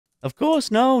Of course,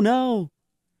 no,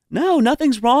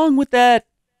 nothing's wrong with that.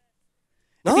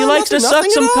 No, if he likes to suck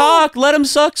nothing some at all. cock, let him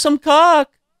suck some cock.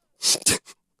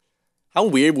 How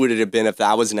weird would it have been if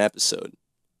that was an episode?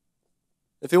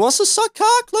 If he wants to suck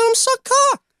cock, let him suck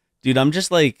cock. Dude, I'm just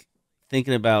like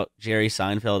thinking about Jerry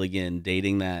Seinfeld again,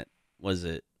 dating that, was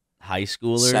it high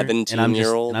schooler?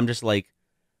 17-year-old. And I'm just like,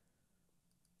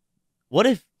 what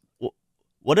if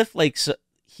like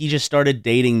he just started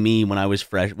dating me when I was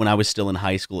still in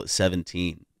high school at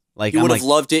 17? Like, You would have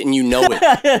loved it and you know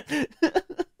it.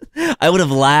 I would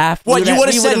have laughed. What, you would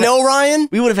have said no, Ryan?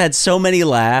 We would have had so many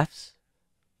laughs.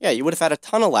 Yeah, you would have had a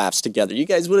ton of laughs together. You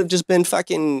guys would have just been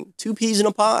fucking two peas in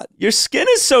a pod. Your skin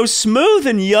is so smooth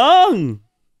and young.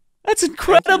 That's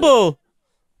incredible.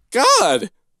 God.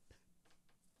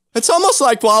 It's almost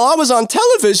like while I was on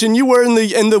television, you were in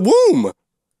the womb.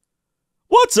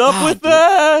 What's up with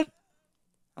that?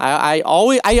 I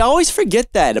always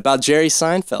forget that about Jerry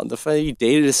Seinfeld. The fact he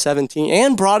dated a 17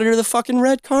 and brought her to the fucking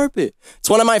red carpet.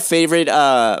 It's one of my favorite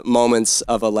moments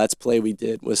of a Let's Play we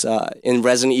did was in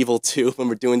Resident Evil 2 when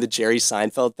we're doing the Jerry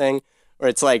Seinfeld thing, where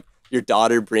it's like your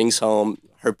daughter brings home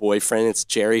her boyfriend. It's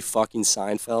Jerry fucking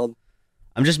Seinfeld.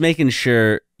 I'm just making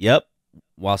sure, yep,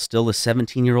 while still a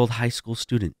 17-year-old high school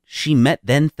student, she met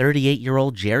then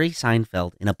 38-year-old Jerry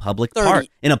Seinfeld in a public park.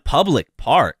 In a public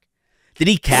park. Did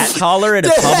he catcall her at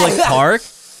a public park?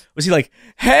 Was he like,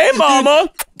 hey,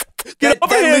 mama, get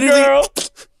over here, girl?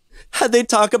 They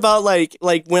talk about, like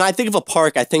when I think of a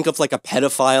park, I think of, like, a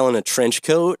pedophile in a trench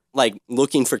coat, like,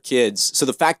 looking for kids. So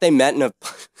the fact they met in a...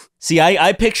 See,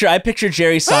 I picture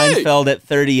Jerry Seinfeld at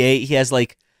 38. He has,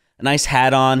 like, a nice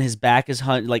hat on. His back is,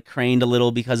 like, craned a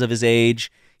little because of his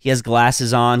age. He has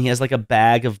glasses on. He has, like, a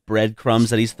bag of breadcrumbs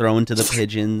that he's throwing to the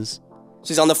pigeons.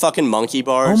 She's on the fucking monkey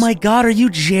bars. Oh my God, are you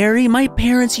Jerry? My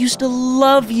parents used to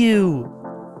love you.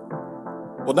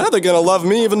 Well, now they're gonna love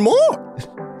me even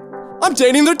more. I'm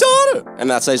dating their daughter. And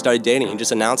that's how I started dating. He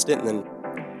just announced it, and then...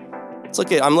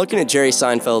 I'm looking at Jerry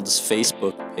Seinfeld's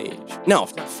Facebook page. No,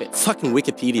 fucking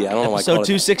Wikipedia. I don't know why I call it.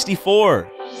 Episode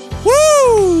 264.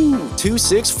 Woo!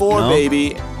 264, No.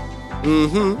 baby.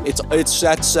 Mm-hmm.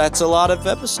 That's a lot of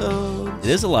episodes. It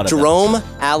is a lot of Jerome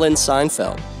episodes. Allen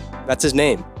Seinfeld. That's his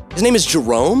name. His name is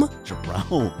Jerome?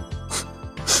 Jerome.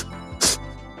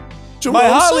 Jerome My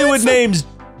Hollywood Seinfeld. name's...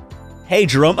 Hey,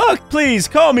 Jerome. Oh, please,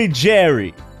 call me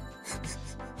Jerry.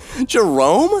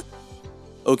 Jerome?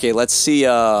 Okay, let's see. He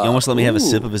almost let me have a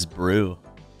sip of his brew.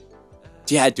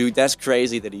 Yeah, dude, that's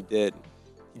crazy that he did.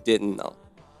 He didn't, though.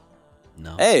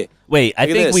 No. Hey. Wait, I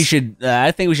look at think this. we should.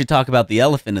 I think we should talk about the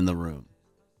elephant in the room.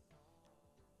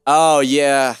 Oh,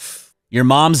 yeah. Your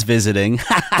mom's visiting.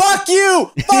 Fuck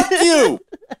you! Fuck you!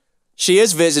 She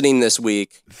is visiting this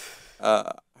week.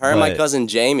 Her and my cousin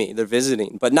Jamie, they're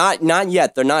visiting. But not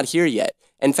yet. They're not here yet.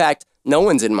 In fact, no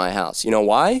one's in my house. You know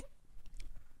why?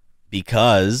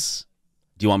 Because...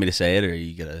 Do you want me to say it, or are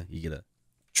you gonna...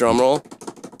 Drum roll.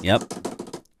 Yep.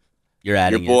 You're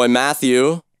adding Your boy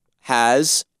Matthew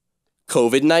has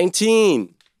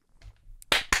COVID-19.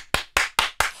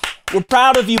 We're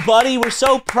proud of you, buddy. We're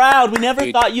so proud. We never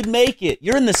Dude, thought you'd make it.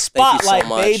 You're in the thank you so spotlight,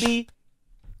 much. baby.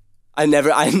 I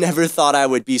never thought I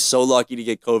would be so lucky to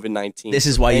get COVID-19. This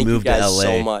is why you moved to guys LA.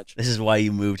 so much. This is why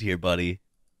you moved here, buddy.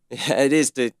 Yeah, it is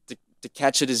to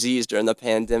catch a disease during the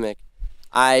pandemic.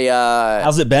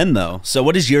 How's it been, though? So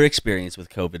what is your experience with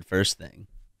COVID, first thing?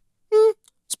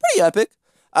 It's pretty epic.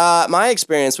 My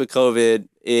experience with COVID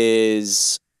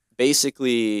is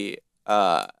basically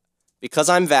because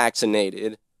I'm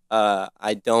vaccinated,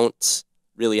 I don't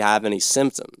really have any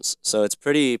symptoms. So it's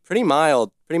pretty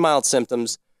mild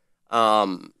symptoms.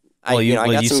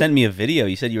 You sent me a video.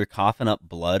 You said you were coughing up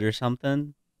blood or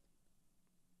something?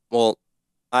 Well,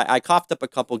 I coughed up a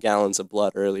couple gallons of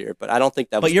blood earlier, but I don't think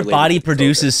that was But your related body to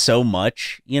produces COVID. so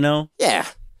much, you know? Yeah.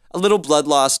 A little blood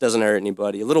loss doesn't hurt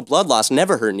anybody. A little blood loss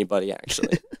never hurt anybody,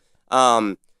 actually.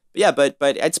 But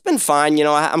it's been fine. You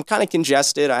know, I'm kind of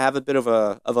congested. I have a bit of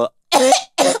a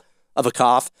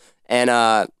cough, and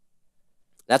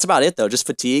that's about it though. Just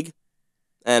fatigue,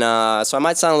 and so I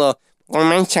might sound a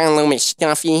little bit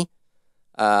stuffy.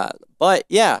 But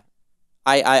yeah,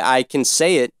 I can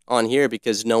say it on here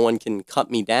because no one can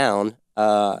cut me down.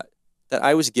 That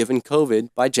I was given COVID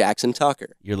by Jackson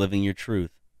Tucker. You're living your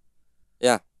truth.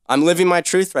 Yeah. I'm living my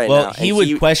truth right now. Well, he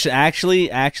would question,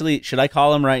 actually, should I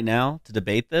call him right now to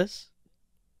debate this?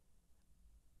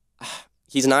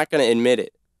 He's not going to admit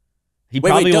it. He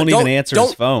probably won't even answer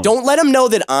his phone. Don't let him know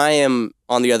that I am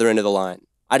on the other end of the line.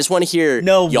 I just want to hear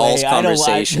y'all's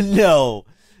conversation. No,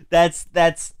 that's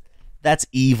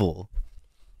evil.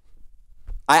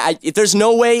 There's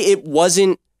no way it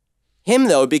wasn't him,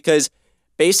 though, because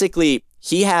basically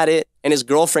he had it and his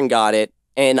girlfriend got it,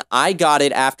 and I got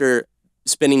it after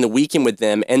spending the weekend with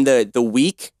them. And the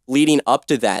week leading up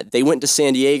to that, they went to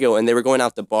San Diego and they were going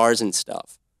out to bars and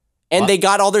stuff. And they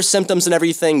got all their symptoms and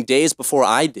everything days before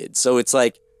I did. So it's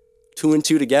like 2 and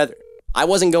 2 together. I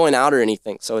wasn't going out or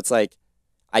anything. So it's like,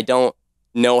 I don't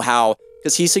know how,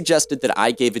 because he suggested that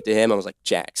I gave it to him. I was like,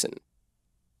 Jackson.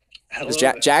 Hello.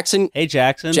 Jackson? Hey,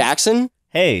 Jackson. Jackson?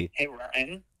 Hey. Hey,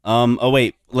 Ryan. Oh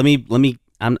wait. Let me.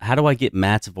 How do I get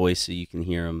Matt's voice so you can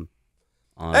hear him?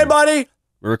 Hey, buddy.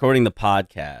 We're recording the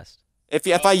podcast.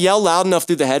 If I yell loud enough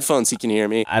through the headphones, he can hear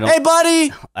me. I don't. Hey,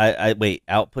 buddy. I wait.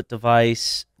 Output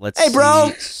device. Let's. Hey,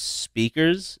 bro.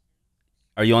 Speakers.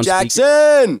 Are you on?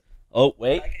 Jackson. Oh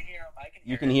wait. I can hear him.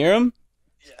 You can hear him.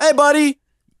 Yeah. Hey, buddy.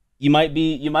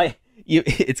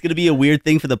 It's gonna be a weird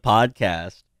thing for the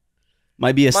podcast.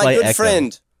 Might be a slight echo. My good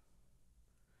friend.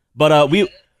 But we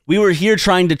were here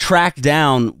trying to track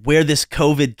down where this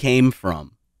COVID came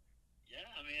from. Yeah,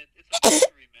 I mean, it's a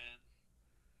mystery, man.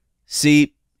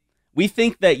 See, we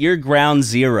think that you're ground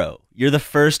zero. You're the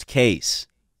first case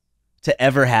to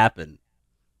ever happen.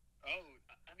 Oh,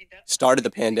 I mean, that Started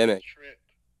the pandemic. trip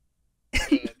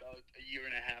about a year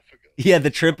and a half ago. Yeah,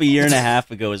 the trip a year and a half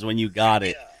ago is when you got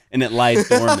it, Yeah. and it lies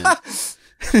dormant.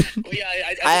 Well, yeah,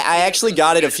 I actually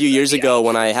got it a few years ago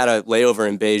when I had a layover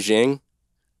in Beijing,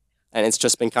 and it's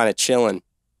just been kind of chilling.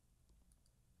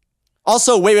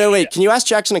 Also, wait. Can you ask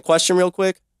Jackson a question real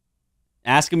quick?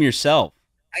 Ask him yourself.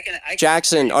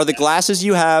 Jackson, are the glasses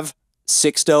you have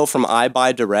Sixto from I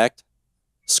Buy Direct?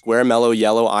 Square mellow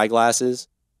yellow eyeglasses?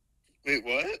 Wait,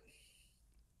 what?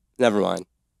 Never mind.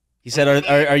 He said,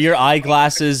 "Are your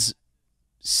eyeglasses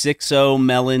Sixo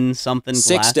melon something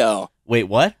glass?" Sixto. Wait,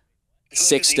 what?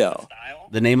 Sixto.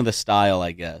 The name of the style,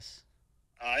 I guess.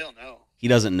 I don't know. He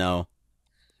doesn't know.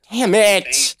 Damn Dang,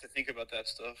 it. to think about that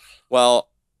stuff. Well,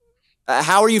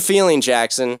 how are you feeling,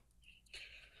 Jackson?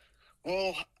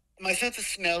 Well, my sense of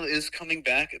smell is coming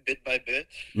back bit by bit.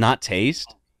 Not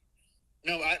taste.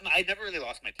 No, I never really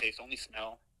lost my taste. Only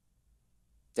smell.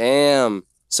 Damn.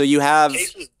 So you have.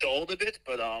 Taste was dulled a bit,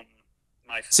 but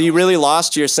my. So you really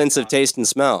lost your sense of taste and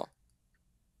smell.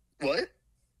 What?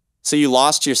 So you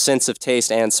lost your sense of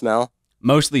taste and smell?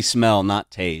 Mostly smell,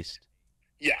 not taste.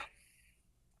 Yeah.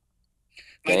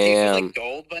 My taste was Damn. like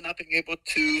dulled by not being able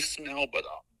to smell, but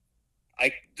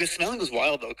the smelling was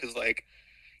wild though, because like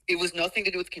it was nothing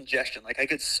to do with congestion. Like I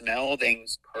could smell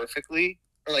things perfectly,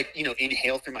 or like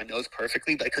inhale through my nose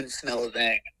perfectly, but I couldn't smell a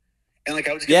thing. And like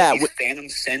I was getting these phantom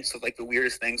scents of like the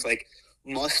weirdest things, like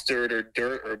mustard or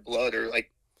dirt or blood or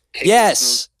like.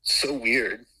 Yes. So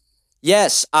weird.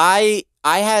 Yes, I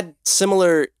had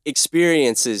similar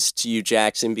experiences to you,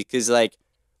 Jackson, because like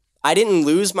I didn't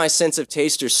lose my sense of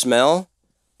taste or smell,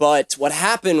 but what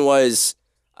happened was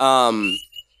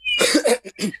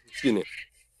excuse me.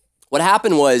 What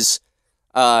happened was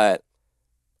I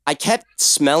kept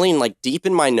smelling like deep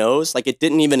in my nose, like it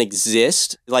didn't even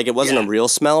exist, like it wasn't a real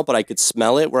smell, but I could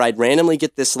smell it, where I'd randomly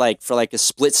get this like for like a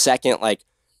split second, like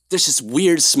there's this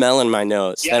weird smell in my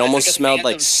nose that almost smelled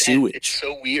like sewage. It's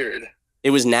so weird.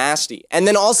 It was nasty. And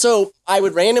then also, I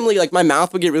would randomly, like, my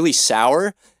mouth would get really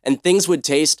sour, and things would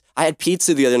taste. I had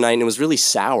pizza the other night, and it was really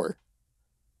sour.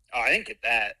 Oh, I didn't get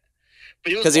that.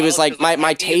 Because it was like,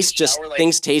 my taste just,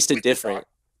 things tasted different.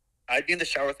 I'd be in the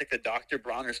shower with, like, the Dr.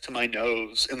 Bronner's to my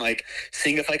nose, and, like,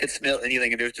 seeing if I could smell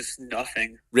anything, and there was just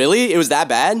nothing. Really? It was that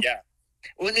bad? Yeah.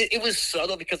 Well, it was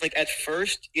subtle, because, like, at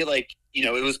first, it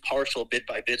was partial bit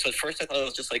by bit. So at first, I thought it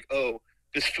was just like, oh,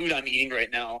 this food I'm eating right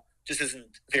now just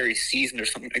isn't very seasoned or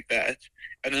something like that.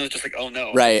 And then it was just like, oh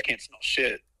no, I just can't smell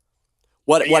shit.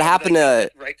 What happened to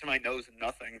right to my nose and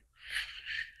nothing.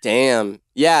 Damn.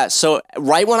 Yeah, so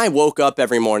right when I woke up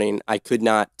every morning, I could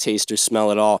not taste or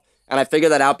smell at all. And I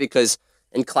figured that out because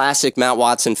in classic Matt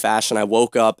Watson fashion, I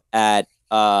woke up at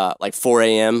like 4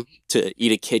 a.m. to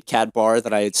eat a Kit Kat bar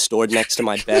that I had stored next to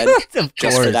my bed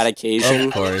just for that occasion.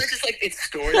 Of course. Just like it's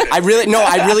stored. I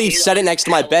really set it next to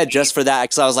my bed just for that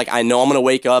because I was like, I know I'm gonna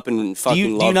wake up and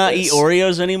fucking love Do you not this. eat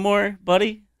Oreos anymore,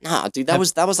 buddy? Nah, dude, that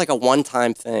was like a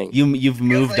one-time thing. You've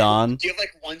moved on. Do you have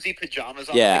like onesie pajamas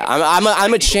on? Yeah,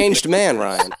 I'm a changed man,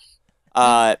 Ryan.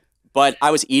 But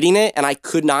I was eating it and I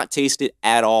could not taste it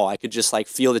at all. I could just like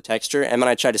feel the texture, and when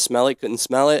I tried to smell it, couldn't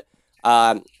smell it.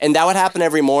 And that would happen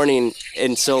every morning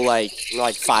until like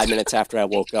 5 minutes after I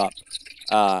woke up.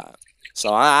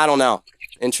 So I don't know.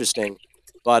 Interesting,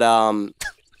 but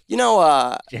you know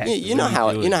how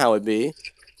it'd be.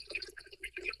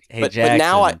 Hey, but Jackson.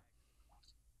 now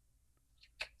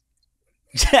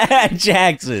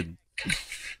Jackson.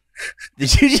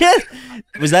 Did you just?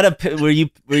 Was that were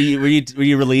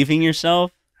you relieving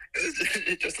yourself? It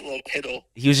was just a little piddle.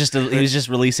 He was just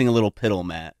releasing a little piddle,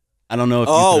 Matt. I don't know if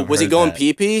you Oh, could have was he heard going that.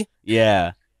 pee-pee?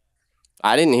 Yeah.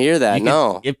 I didn't hear that,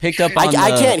 no. It picked up I on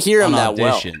can't hear him that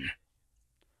well. audition.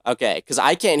 Okay, because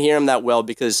I can't hear him that well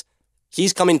because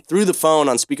he's coming through the phone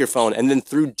on speakerphone and then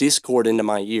through Discord into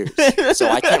my ears. So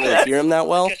I can't really hear him that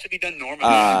well. That should be done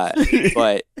normally.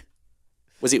 But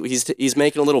he's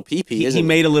making a little pee-pee, isn't he? He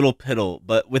made a little piddle,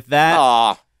 but with that,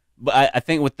 Aw, I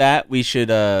think with that we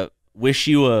should wish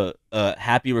you a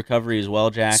happy recovery as well,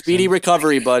 Jackson. speedy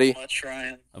recovery, buddy. Much,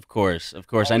 Ryan. Of course. I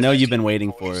Always know you've been listening,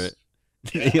 waiting for always. it.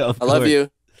 Yeah. Yeah, of I love course.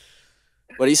 you.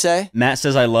 What'd he say? Matt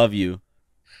says I love you.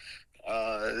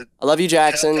 I love you,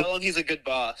 Jackson. Tell him he's a good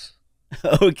boss.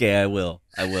 Okay, I will.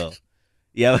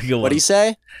 Yeah, go on. What'd he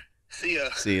say? See ya.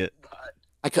 See it.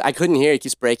 Bye. I couldn't hear. He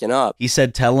keeps breaking up. He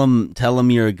said, "Tell him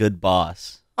you're a good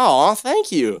boss." Oh,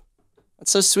 thank you.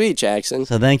 That's so sweet, Jackson.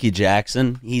 So thank you,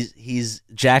 Jackson.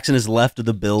 Jackson has left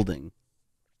the building.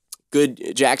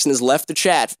 Good. Jackson has left the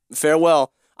chat.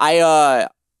 Farewell.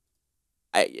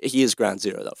 He is ground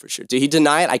zero though for sure. Did he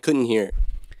deny it? I couldn't hear.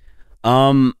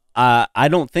 I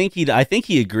don't think he. I think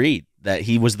he agreed that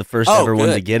he was the first ever one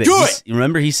good. to get it. Good.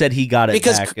 Remember, he said he got it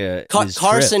Because back. His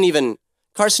Carson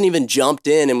trip. even jumped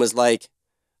in and was like,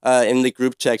 in the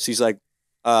group text, he's like,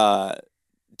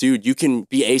 dude, you can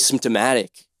be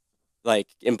asymptomatic, like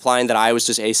implying that I was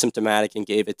just asymptomatic and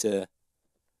gave it to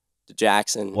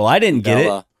Jackson. Well, I didn't get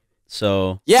Bella. it.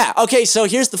 So Yeah. Okay. So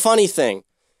here's the funny thing.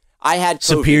 I had COVID.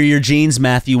 superior genes,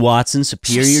 Matthew Watson.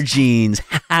 Superior genes.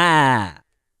 Ha ha.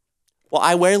 Well,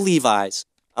 I wear Levi's.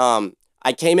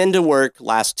 I came into work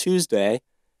last Tuesday,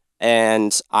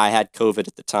 and I had COVID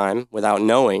at the time without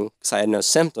knowing because I had no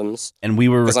symptoms. And we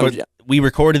were 'Cause I'm- we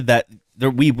recorded that.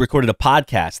 We recorded a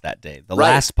podcast that day. The Right.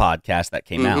 last podcast that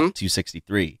came out, Mhm.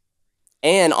 263.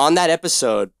 And on that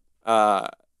episode, I'm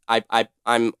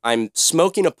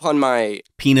smoking upon my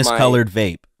Penis-colored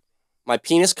vape.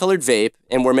 penis-colored vape,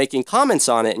 and we're making comments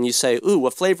on it. And you say, "Ooh,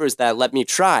 what flavor is that? Let me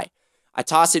try." I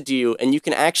toss it to you, and you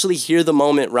can actually hear the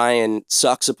moment Ryan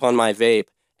sucks upon my vape,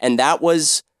 and that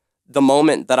was the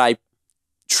moment that I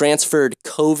transferred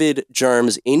COVID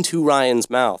germs into Ryan's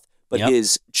mouth, but Yep.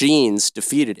 his genes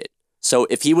defeated it. So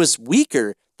if he was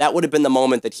weaker, that would have been the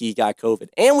moment that he got COVID.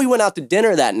 And we went out to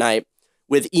dinner that night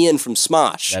with Ian from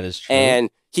Smosh. That is true. And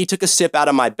he took a sip out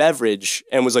of my beverage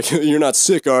and was like, "You're not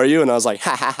sick, are you?" And I was like,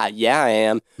 "Ha ha ha, yeah, I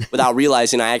am," without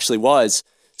realizing I actually was.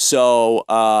 So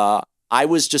I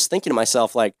was just thinking to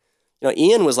myself, like,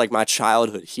 Ian was like my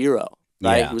childhood hero,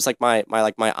 right? Yeah. He was like my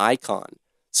icon.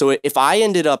 So if I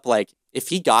ended up if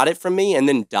he got it from me and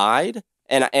then died,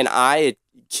 and I had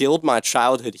killed my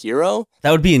childhood hero,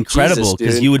 That would be incredible Jesus,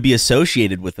 because dude. you would be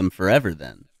associated with him forever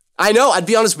then. I know I'd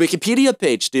be on his Wikipedia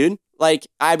page, dude. Like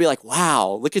I'd be like,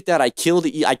 "Wow, look at that! I killed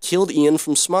Ian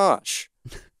from Smosh."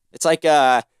 It's like,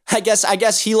 I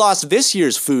guess he lost this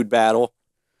year's food battle.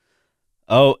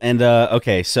 Oh, and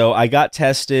okay, so I got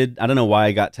tested. I don't know why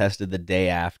I got tested the day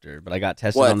after, but I got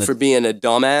tested on What, the for being a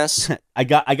dumbass? I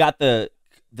got the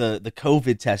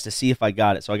COVID test to see if I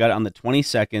got it. So I got it on the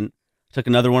 22nd, took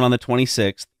another one on the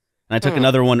 26th, and I took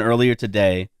another one earlier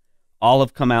today. All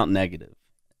have come out negative.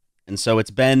 And so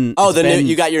it's been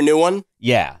You got your new one?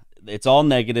 Yeah, it's all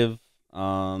negative.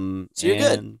 So you're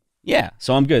good. Yeah,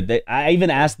 so I'm good. I even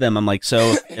asked them, I'm like,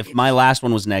 so if my last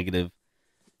one was negative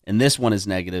and this one is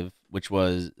negative, which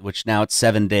now it's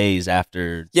 7 days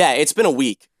after. Yeah, it's been a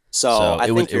week. So I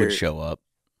think it would show up.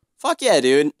 Fuck yeah,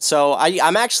 dude. So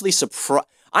I'm actually surprised.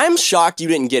 I'm shocked you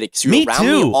didn't get it. 'Cause you Me were around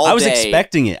too. Me all I was day.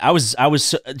 expecting it. I was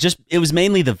it was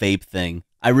mainly the vape thing.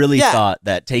 I really thought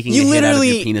that taking a hit out of your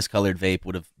literally- penis-colored vape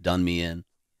would have done me in.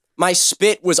 My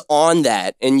spit was on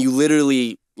that, and you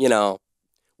literally, well,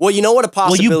 you know what a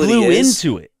possibility Well, you blew is?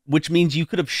 into it, which means you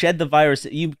could have shed the virus.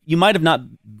 You might have not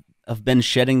have been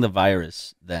shedding the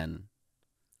virus then.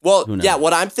 Well, Who knows? yeah,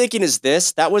 what I'm thinking is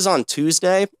this. That was on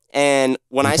Tuesday, and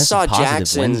when You I tested saw positive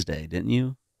Jackson... Wednesday, didn't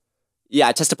you? Yeah,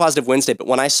 I tested positive Wednesday, but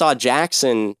when I saw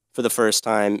Jackson for the first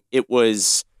time, it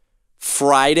was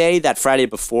Friday, that Friday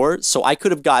before, so I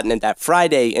could have gotten it that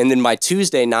Friday, and then by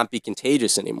Tuesday not be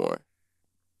contagious anymore.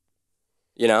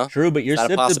 True, but your Is that a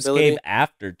symptoms possibility? came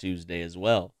after Tuesday as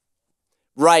well.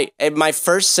 Right. And my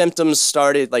first symptoms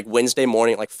started like Wednesday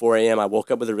morning at 4 a.m. I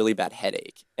woke up with a really bad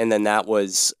headache. And then that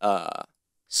was...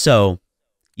 So,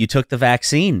 you took the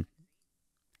vaccine,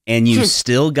 and you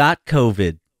still got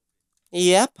COVID.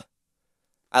 Yep.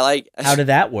 How did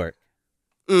that work?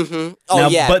 Mm-hmm. Oh, Now,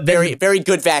 yeah. but then- Very, very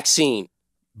good vaccine.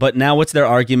 But now what's their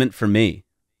argument for me?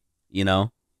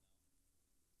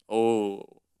 Oh.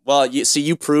 Well,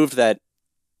 you proved that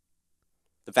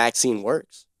the vaccine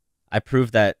works. I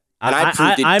proved that. And I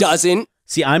proved it doesn't.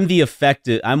 See, I'm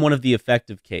one of the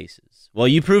effective cases. Well,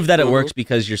 you proved that it works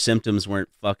because your symptoms weren't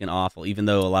fucking awful, even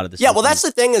though a lot of the well, that's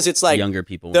the thing is it's like younger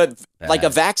people like a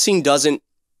vaccine doesn't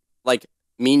like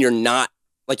mean you're not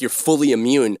like you're fully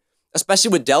immune,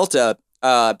 especially with Delta,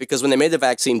 because when they made the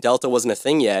vaccine, Delta wasn't a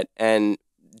thing yet, and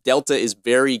Delta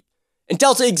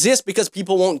exists because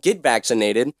people won't get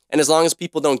vaccinated, and as long as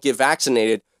people don't get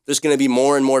vaccinated, there's going to be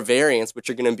more and more variants, which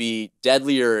are going to be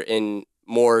deadlier and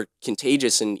more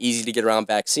contagious and easy to get around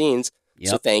vaccines. Yep.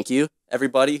 So thank you,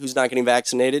 everybody who's not getting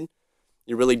vaccinated.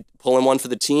 You're really pulling one for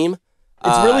the team.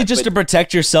 It's really just to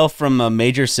protect yourself from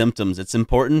major symptoms. It's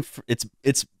important.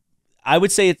 I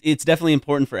would say it's definitely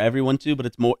important for everyone too, but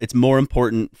it's more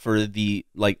important for the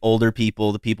like older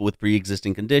people, the people with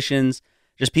pre-existing conditions,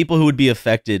 just people who would be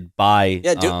affected by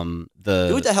do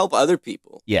it to help other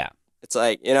people. Yeah, it's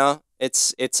like and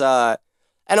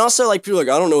also like people are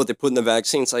like I don't know what they put in the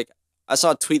vaccine. It's like I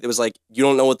saw a tweet that was like you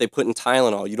don't know what they put in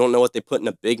Tylenol, you don't know what they put in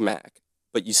a Big Mac,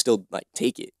 but you still like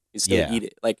take it, you still eat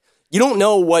it. Like you don't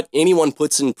know what anyone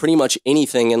puts in pretty much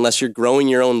anything unless you're growing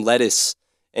your own lettuce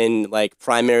and like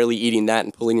primarily eating that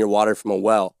and pulling your water from a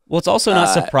well. Well, it's also not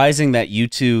surprising that you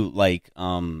two like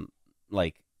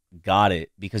got it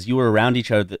because you were around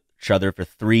each other for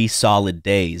 3 solid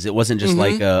days. It wasn't just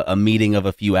like a meeting of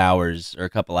a few hours or a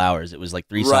couple hours. It was like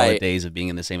 3 solid days of being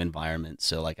in the same environment.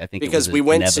 So like I think because it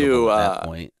was inevitable at that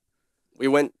point. We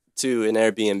went to an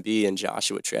Airbnb in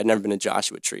Joshua Tree. I'd never been to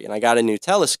Joshua Tree, and I got a new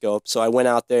telescope. So I went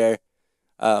out there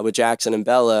with Jackson and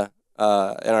Bella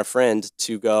and our friend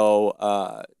to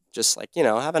go just like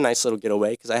have a nice little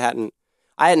getaway because I hadn't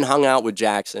hung out with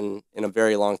Jackson in a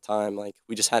very long time. Like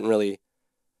we just hadn't really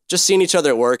just seen each other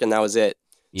at work, and that was it.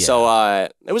 Yeah. So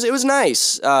it was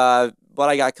nice, but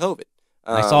I got COVID.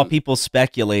 I saw people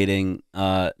speculating.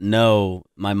 No,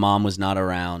 my mom was not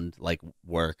around like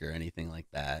work or anything like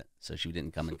that, so she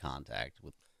didn't come in contact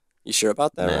with. You sure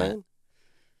about that, Ryan?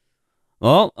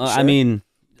 Well, sure? I mean,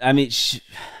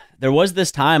 there was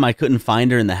this time I couldn't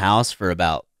find her in the house for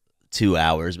about 2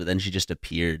 hours, but then she just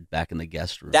appeared back in the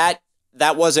guest room. That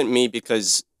wasn't me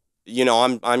because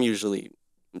I'm usually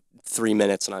 3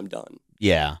 minutes and I'm done.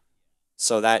 Yeah.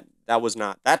 So that was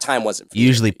not that time wasn't for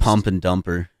usually pump and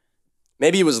dumper.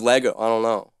 Maybe it was Lego. I don't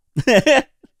know.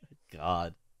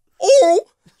 God. Oh.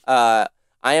 I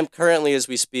am currently, as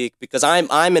we speak, because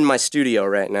I'm in my studio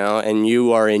right now, and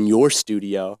you are in your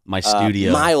studio. My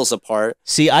studio, miles apart.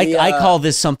 See, I call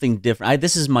this something different.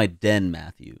 This is my den,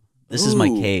 Matthew. This is my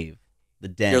cave. The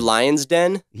den. Your lion's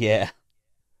den. Yeah.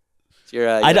 So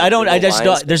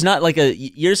there's not like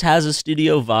yours has a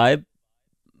studio vibe.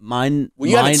 Mine. Well,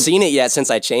 you haven't seen it yet since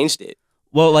I changed it.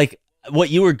 Well, like what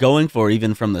you were going for,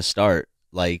 even from the start,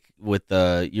 like with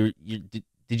did you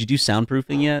do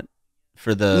soundproofing yet?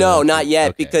 No, not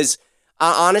yet, because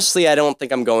honestly, I don't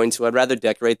think I'm going to. I'd rather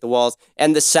decorate the walls.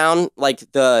 And the sound,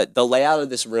 like the layout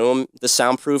of this room, the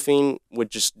soundproofing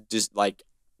would just like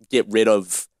get rid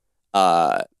of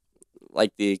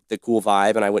like the cool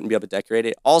vibe, and I wouldn't be able to decorate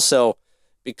it. Also,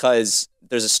 because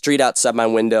there's a street outside my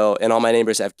window, and all my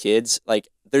neighbors have kids, like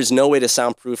there's no way to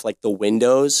soundproof like the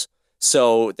windows.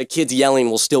 So the kids yelling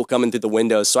will still come in through the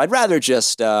windows. So I'd rather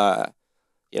just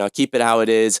keep it how it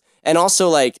is. And also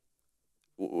like,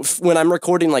 when I'm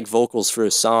recording like vocals for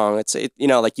a song,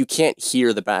 like you can't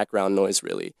hear the background noise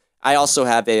really. I also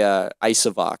have a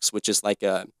Isovox, which is like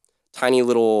a tiny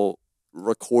little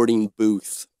recording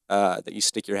booth that you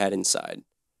stick your head inside.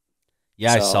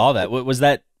 Yeah, so, I saw that. Was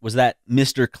that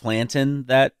Mr. Clanton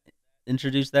that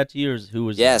introduced that to you, or who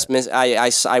was? Yes,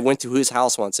 that? I went to his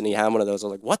house once and he had one of those. I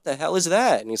was like, "What the hell is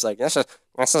that?" And he's like, "This is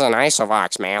an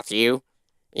Isovox, Matthew.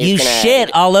 You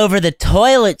shit all over the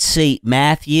toilet seat,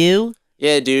 Matthew."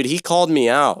 Yeah, dude, he called me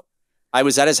out. I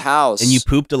was at his house. And you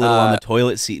pooped a little on the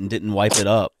toilet seat and didn't wipe it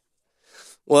up.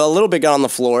 Well, a little bit got on the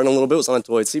floor and a little bit was on the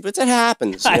toilet seat, but it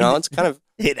happens, It's kind of...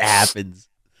 It happens.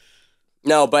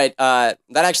 No, but that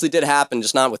actually did happen,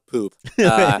 just not with poop.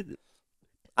 I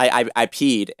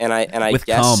peed, and I with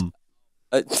guess... cum.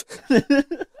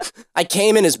 I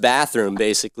came in his bathroom,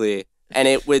 basically,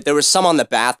 and there was some on the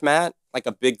bath mat, like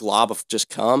a big glob of just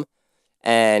cum.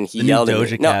 And he yelled at me.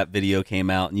 The Doja Cat video came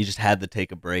out, and you just had to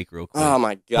take a break real quick. Oh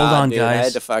my god! Hold on, dude,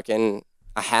 guys.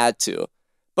 I had to.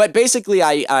 But basically,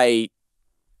 I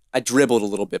dribbled a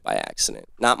little bit by accident.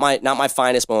 Not my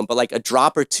finest moment, but like a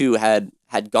drop or two had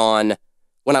gone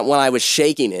when I was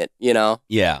shaking it. Yeah.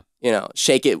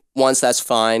 Shake it once, that's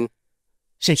fine.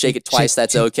 Shake it twice,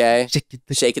 that's okay.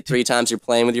 Shake it 3 times, you're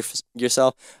playing with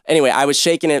yourself. Anyway, I was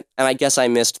shaking it, and I guess I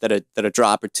missed that a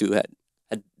drop or two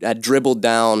had dribbled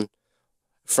down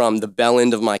from the bell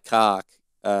end of my cock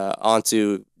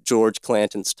onto George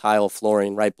Clanton's tile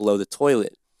flooring right below the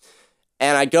toilet.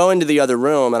 And I go into the other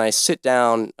room and I sit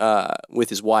down with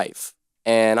his wife.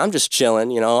 And I'm just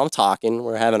chilling, I'm talking.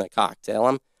 We're having a cocktail.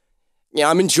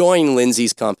 I'm enjoying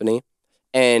Lindsay's company.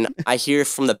 And I hear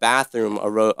from the bathroom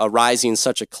arising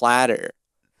such a clatter.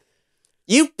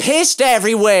 You pissed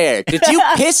everywhere. Did you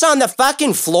piss on the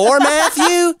fucking floor,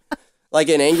 Matthew? Like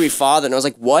an angry father. And I was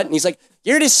like, what? And he's like,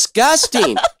 you're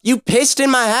disgusting. You pissed in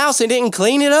my house and didn't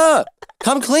clean it up.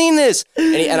 Come clean this.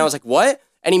 And I was like, what?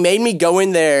 And he made me go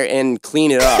in there and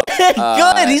clean it up.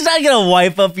 Good. He's not going to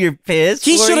wipe up your piss.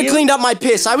 He should have cleaned up my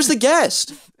piss. I was the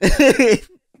guest.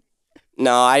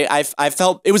 No, I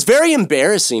felt it was very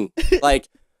embarrassing. Like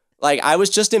I was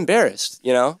just embarrassed,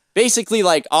 Basically,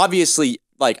 obviously,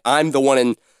 I'm the one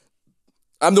in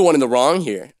the wrong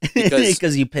here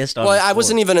because you pissed on. Well, I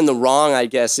wasn't even in the wrong. I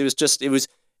guess it was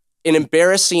an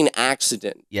embarrassing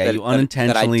accident. Yeah, you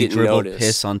unintentionally dribbled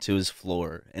piss onto his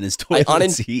floor and his toilet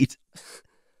seat.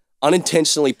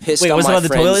 Unintentionally pissed. Wait, on was my it on the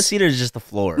friends. Toilet seat or just the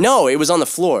floor? No, it was on the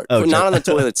floor. Oh, not on the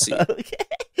toilet seat.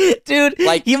 Okay. Dude,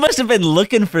 he must have been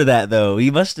looking for that though. He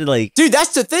must have Dude,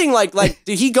 that's the thing.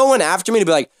 Did he go in after me to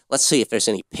be like, let's see if there's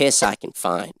any piss I can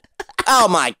find? Oh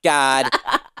my God.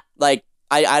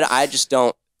 I just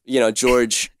don't,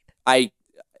 George,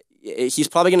 he's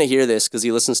probably going to hear this because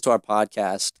he listens to our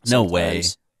podcast. No way.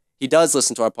 He does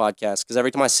listen to our podcast because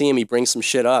every time I see him, he brings some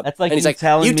shit up. That's like and he's like,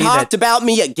 telling you me talked about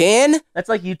me again? That's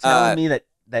like you telling me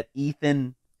that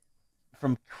Ethan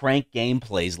from Crank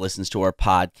Gameplays listens to our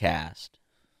podcast.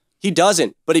 He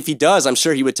doesn't, but if he does, I'm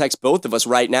sure he would text both of us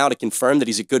right now to confirm that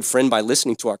he's a good friend by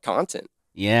listening to our content.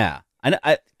 Yeah.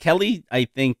 Kelly, I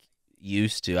think,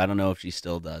 used to. I don't know if she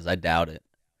still does. I doubt it.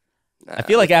 I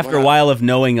feel like after a while of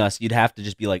knowing us, you'd have to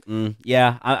just be like,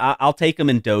 yeah, I'll take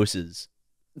them in doses.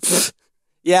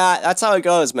 Yeah, that's how it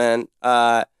goes, man.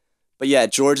 But yeah,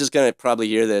 George is going to probably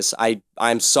hear this.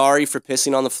 I'm sorry for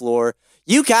pissing on the floor.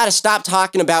 You got to stop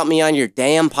talking about me on your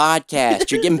damn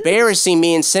podcast. You're embarrassing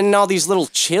me and sending all these little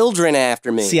children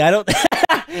after me. See, I don't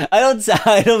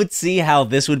see how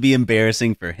this would be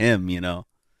embarrassing for him,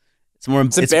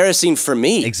 It's embarrassing for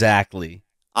me. Exactly.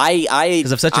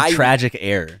 Because of such a tragic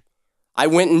error. I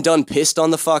went and done pissed on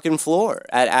the fucking floor.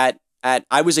 I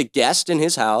was a guest in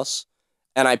his house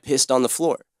and I pissed on the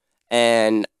floor.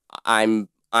 And I'm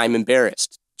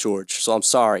embarrassed, George. So I'm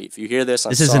sorry. If you hear this,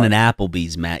 I'm sorry. This isn't an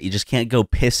Applebee's, Matt. You just can't go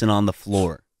pissing on the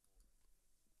floor.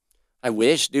 I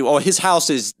wish, dude. Oh, his house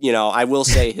is, I will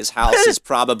say his house is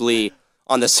probably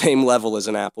on the same level as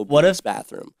an Applebee's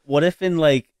bathroom. What if in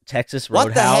Texas Roadhouse?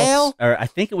 What the hell? Or I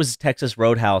think it was Texas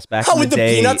Roadhouse back in the with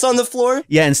day. The peanuts on the floor?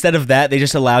 Yeah, instead of that, they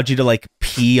just allowed you to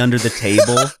pee under the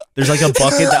table. There's a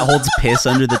bucket that holds piss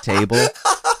under the table.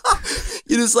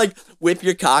 You just whip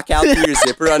your cock out through your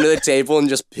zipper under the table and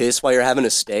just piss while you're having a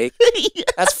steak. Yeah.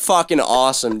 That's fucking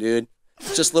awesome, dude.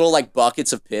 Just little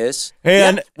buckets of piss. Hey,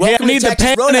 I need the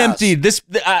pan emptied.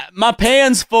 My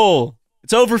pan's full.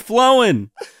 It's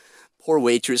overflowing. Poor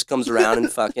waitress comes around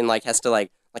and fucking has to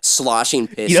sloshing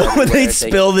piss. When they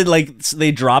spilled it,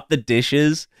 they drop the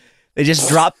dishes. They just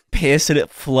drop piss and it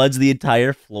floods the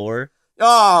entire floor.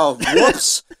 Oh,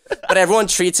 whoops. But everyone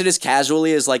treats it as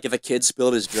casually as if a kid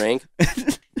spilled his drink.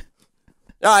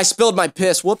 Oh, I spilled my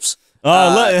piss. Whoops.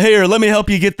 Here, let me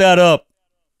help you get that up.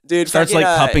 Dude, starts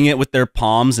cupping it with their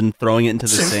palms and throwing it into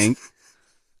the sink.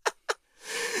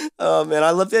 Oh man, I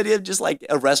love the idea of just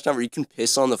a restaurant where you can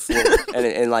piss on the floor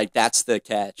and that's the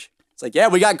catch. It's yeah,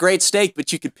 we got great steak,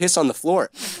 but you could piss on the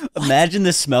floor. Imagine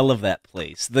the smell of that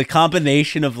place. The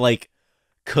combination of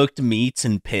cooked meats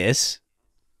and piss.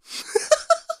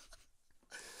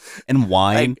 And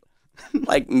wine.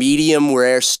 Medium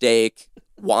rare steak,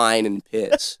 wine, and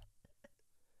piss.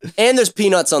 And there's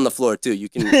peanuts on the floor, too. You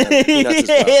can peanuts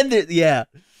as well. Yeah.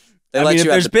 If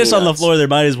there's piss on the floor, there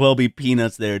might as well be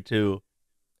peanuts there, too.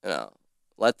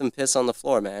 Let them piss on the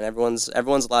floor, man. Everyone's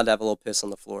allowed to have a little piss on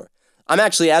the floor. I'm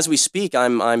actually, as we speak,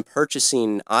 I'm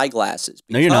purchasing eyeglasses.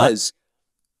 Because, no, you're not.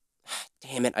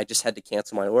 Damn it, I just had to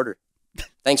cancel my order.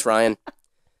 Thanks, Ryan.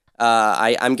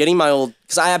 I'm getting my old,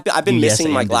 because I've been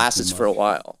missing my glasses for a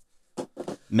while.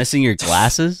 Missing your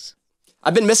glasses?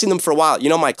 I've been missing them for a while.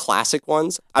 My classic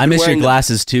ones. I miss your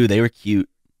glasses too. They were cute.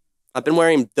 I've been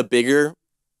wearing the bigger,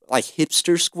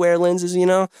 hipster square lenses,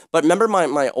 But remember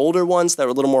my older ones that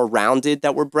were a little more rounded,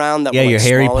 that were brown? That were your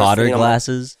Harry smaller, Potter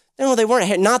glasses? No, they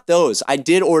weren't. Not those. I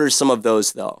did order some of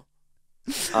those though.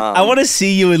 I want to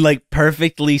see you in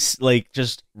perfectly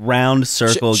just round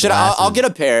circle glasses. I'll get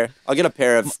a pair. I'll get a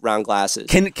pair of round glasses.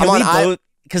 Can we both?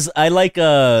 Because I like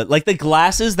the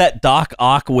glasses that Doc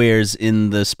Ock wears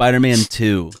in the Spider-Man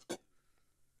 2.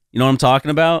 You know what I'm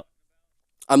talking about?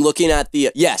 I'm looking at the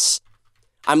yes.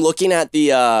 I'm looking at the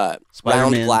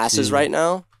round glasses 2. right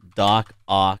now. Doc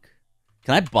Ock.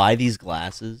 Can I buy these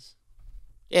glasses?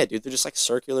 Yeah, dude, they're just like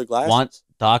circular glasses. Want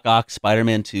Doc Ock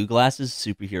Spider-Man 2 glasses?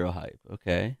 Superhero hype.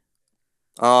 Okay.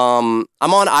 I'm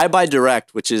on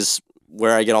iBuyDirect, which is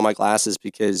where I get all my glasses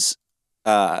because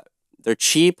they're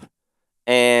cheap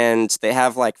and they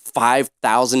have like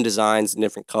 5,000 designs in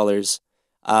different colors.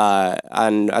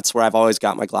 And that's where I've always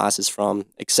got my glasses from,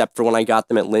 except for when I got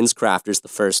them at Lens Crafters the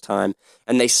first time,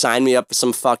 and they signed me up for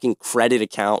some fucking credit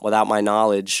account without my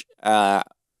knowledge. I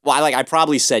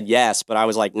probably said yes, but I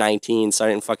was like 19, so I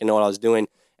didn't fucking know what I was doing,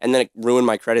 and then it ruined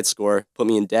my credit score, put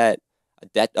me in debt.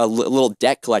 A little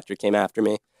debt collector came after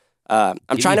me. I'm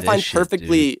trying to find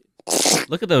perfectly.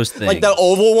 Look at those things, like the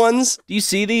oval ones. Do you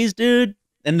see these, dude?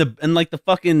 And the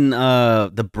fucking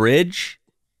the bridge.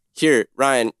 Here,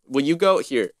 Ryan, will you go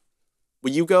here?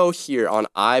 Will you go here on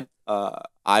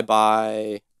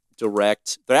iBuy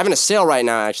Direct? They're having a sale right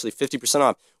now, actually, 50%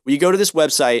 off. Will you go to this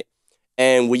website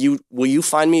and will you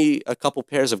find me a couple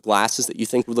pairs of glasses that you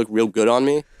think would look real good on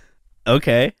me?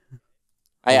 Okay.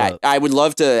 I would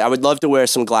love to wear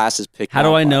some glasses picked. How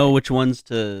do I know which ones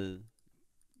to?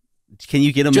 Can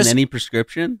you get them in any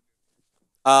prescription?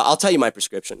 I'll tell you my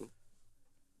prescription.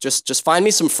 Just find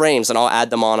me some frames and I'll add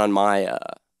them on my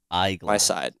my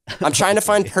side. I'm trying to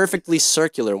find perfectly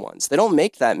circular ones. They don't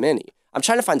make that many. I'm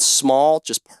trying to find small,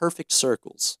 just perfect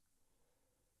circles.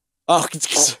 Oh,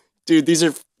 dude, these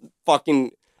are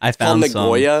fucking. I found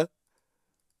Nagoya.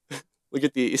 Look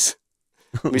at these.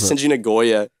 Let me send you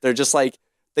Nagoya. They're just like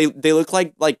they look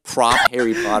like prop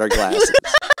Harry Potter glasses.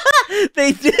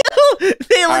 They do.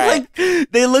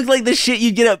 They look like the shit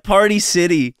you get at Party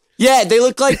City. Yeah, they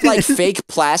look like fake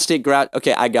plastic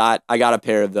Okay, I got a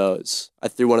pair of those. I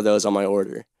threw one of those on my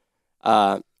order.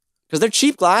 Because they're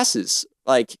cheap glasses.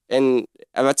 And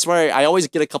that's where I always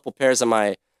get a couple pairs of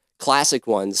my classic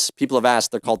ones. People have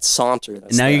asked, they're called Saunter.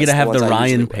 And now you're going to have the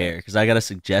Ryan pair, because I got to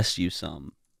suggest you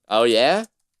some. Oh, yeah?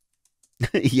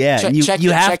 Yeah,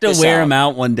 you have to wear them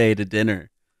out one day to dinner.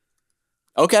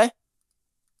 Okay.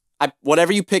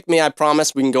 Whatever you pick me, I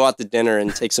promise we can go out to dinner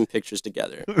and take some pictures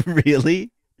together.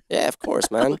 Really? Yeah, of course,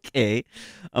 man. Okay.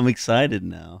 I'm excited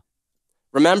now.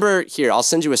 Remember, here, I'll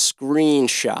send you a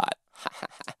screenshot.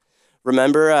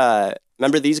 Remember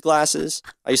these glasses?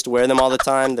 I used to wear them all the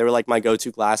time. They were like my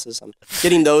go-to glasses. I'm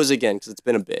getting those again because it's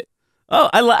been a bit. Oh,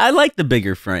 I like the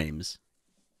bigger frames.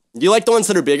 You like the ones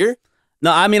that are bigger?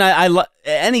 No, I mean, I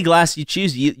any glass you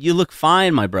choose, you look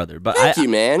fine, my brother. But Thank you,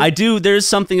 man. I do. There's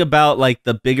something about like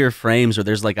the bigger frames where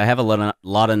there's I have a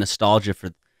lot of nostalgia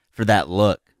for that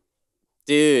look.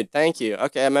 Dude, thank you.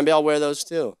 Okay, maybe I'll wear those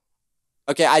too.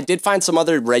 Okay, I did find some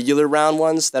other regular round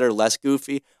ones that are less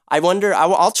goofy. I wonder,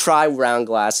 I'll try round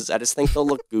glasses. I just think they'll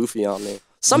look goofy on me.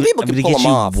 Some people can pull them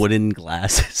off. Wooden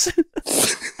glasses.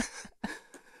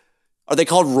 Are they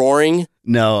called roaring?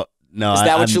 No. Is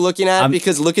that what you're looking at?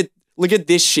 Because look at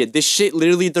this shit. This shit,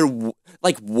 literally, they're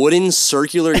like wooden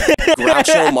circular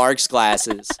Groucho Marx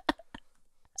glasses.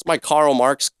 It's my Karl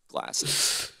Marx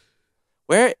glasses.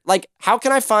 Where, how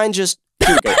can I find just...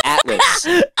 Here we go, Atlas.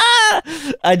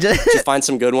 Did you find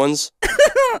some good ones?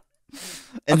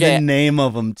 And the name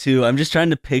of them, too. I'm just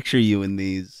trying to picture you in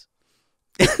these.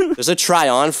 There's a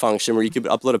try-on function where you could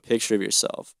upload a picture of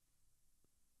yourself.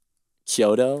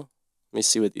 Kyoto? Let me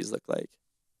see what these look like.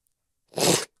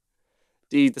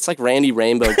 Dude, that's like Randy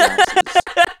Rainbow glasses.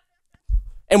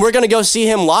 And we're going to go see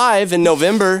him live in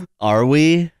November. Are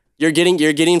we? You're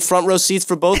getting front row seats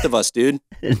for both of us, dude.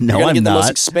 No, I'm get not. The most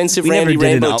expensive Randy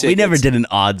Rainbow tickets. We never did an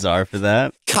odds are for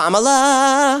that.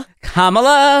 Kamala,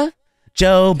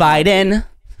 Joe Biden.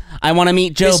 I want to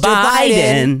meet Joe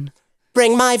Biden.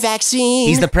 Bring my vaccine.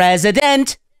 He's the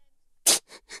president.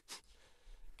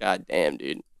 God damn,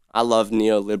 dude. I love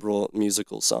neoliberal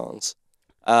musical songs.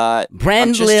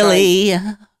 Brent Lilly.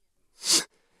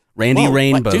 Randy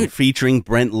Rainbow featuring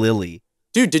Brent Lilly.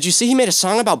 Dude, did you see he made a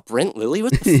song about Brent Lilly?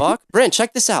 What the fuck? Brent,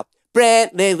 check this out.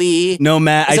 Brent Lilly. No,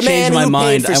 Matt, I changed my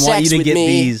mind. I want you to get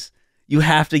these. You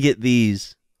have to get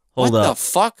these. Hold up. What the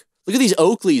fuck? Look at these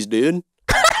Oakleys, dude.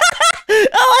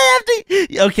 I have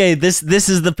to. Okay, this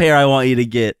is the pair I want you to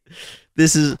get.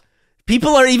 People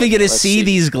are even going to see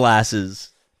these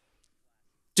glasses.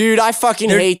 Dude, I fucking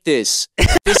hate this.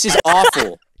 This is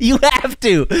awful. You have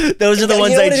to. Those are the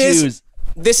ones I choose.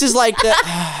 This is like the...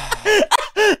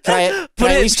 Can I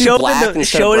at least do black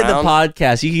instead show of it in brown? the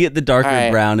podcast. You can get the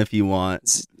darker brown if you want.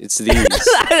 It's these.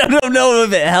 I don't know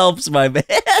if it helps, my man.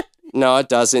 No, it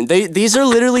doesn't. These are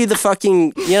literally the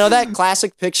fucking... You know that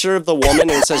classic picture of the woman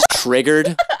and it says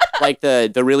triggered? Like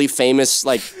the really famous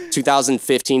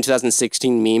 2015,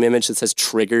 2016 meme image that says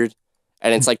triggered?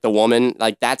 And it's like the woman,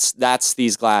 like that's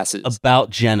these glasses.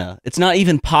 About Jenna. It's not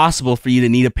even possible for you to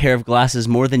need a pair of glasses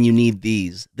more than you need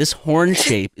these. This horn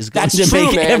shape is going to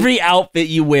make every outfit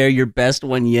you wear your best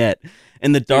one yet.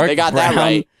 And the dark they got brown. That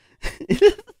right.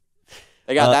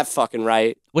 They got that fucking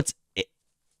right. What's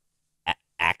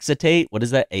acetate? What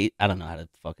is that? I don't know how to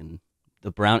fucking... The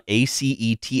brown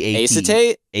ACETAT.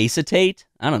 Acetate? Acetate?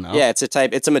 I don't know. Yeah, it's a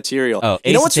type. It's a material. Oh,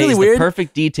 you know what's really is weird? The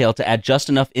perfect detail to add just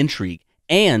enough intrigue.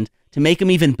 And to make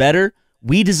them even better,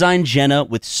 we designed Jenna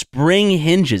with spring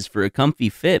hinges for a comfy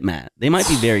fit, Matt. They might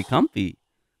be very comfy.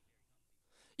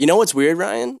 You know what's weird,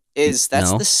 Ryan? Is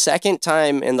that's the second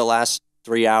time in the last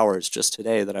 3 hours just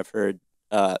today that I've heard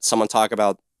someone talk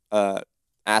about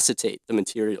acetate, the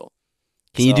material.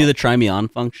 Can you do the try me on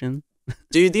function?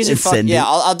 Dude, these are fun. Yeah,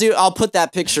 I'll put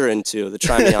that picture into the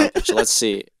try me on picture. Let's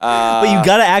see. But you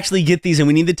gotta actually get these, and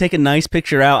we need to take a nice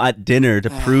picture out at dinner to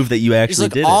prove that you actually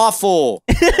did it. These look awful.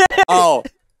 Oh,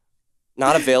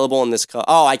 not available in this color.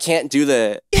 Oh, I can't do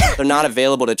they're not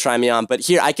available to try me on. But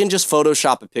here, I can just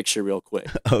Photoshop a picture real quick.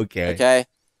 Okay. Okay.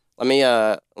 Let me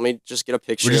just get a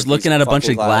picture. We're just looking at a bunch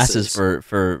of glasses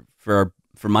for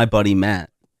my buddy Matt.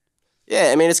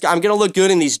 Yeah, I mean, I'm gonna look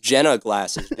good in these Jenna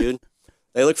glasses, dude.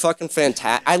 They look fucking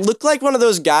fantastic. I look like one of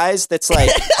those guys that's like,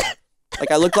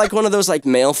 I look like one of those like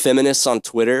male feminists on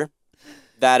Twitter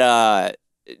that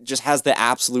just has the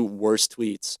absolute worst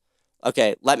tweets.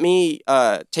 Okay, let me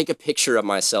take a picture of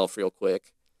myself real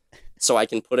quick so I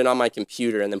can put it on my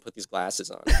computer and then put these glasses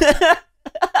on.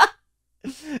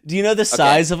 Do you know the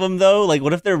size of them though? Like,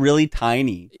 what if they're really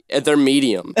tiny? They're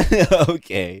medium.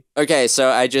 Okay. Okay, so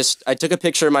I took a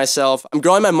picture of myself. I'm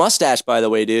growing my mustache, by the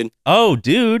way, dude. Oh,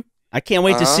 dude. I can't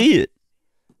wait to see it.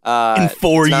 In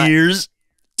 4 years.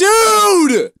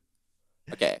 Dude!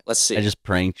 Okay, let's see. I just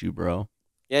pranked you, bro.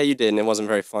 Yeah, you did, and it wasn't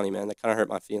very funny, man. That kind of hurt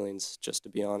my feelings, just to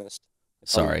be honest.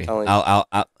 Sorry. I'll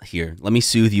here. Let me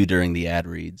soothe you during the ad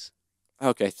reads.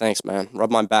 Okay, thanks, man.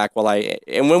 Rub my back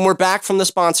and when we're back from the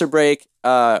sponsor break,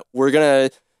 we're gonna,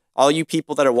 all you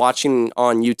people that are watching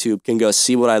on YouTube can go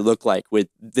see what I look like with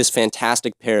this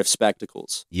fantastic pair of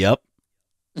spectacles. Yep.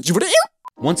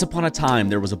 Once upon a time,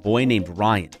 there was a boy named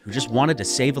Ryan who just wanted to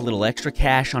save a little extra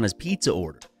cash on his pizza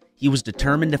order. He was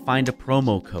determined to find a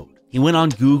promo code. He went on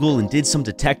Google and did some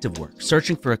detective work,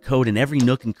 searching for a code in every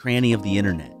nook and cranny of the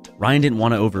internet. Ryan didn't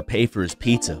want to overpay for his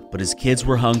pizza, but his kids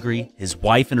were hungry, his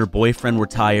wife and her boyfriend were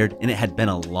tired, and it had been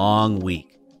a long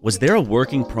week. Was there a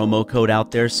working promo code out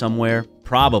there somewhere?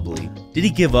 Probably. Did he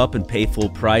give up and pay full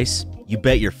price? You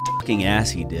bet your fucking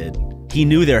ass he did. He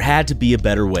knew there had to be a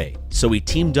better way, so he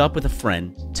teamed up with a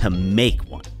friend to make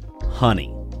one.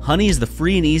 Honey. Honey is the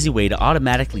free and easy way to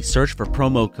automatically search for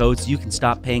promo codes so you can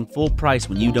stop paying full price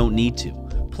when you don't need to.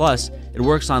 Plus, it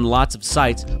works on lots of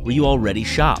sites where you already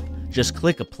shop. Just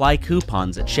click apply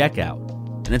coupons at checkout.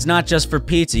 And it's not just for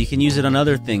pizza, you can use it on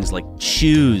other things like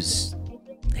shoes,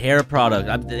 hair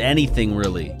product, anything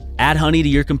really. Add Honey to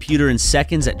your computer in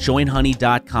seconds at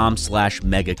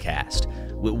joinhoney.com/megacast.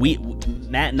 We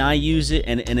Matt and I use it,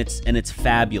 and it's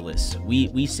fabulous.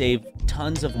 We save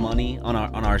tons of money on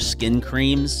our skin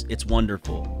creams. It's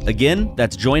wonderful. Again,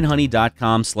 that's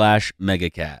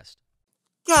joinhoney.com/megacast.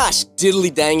 Gosh,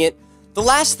 diddly dang it. The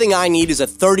last thing I need is a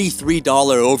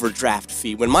 $33 overdraft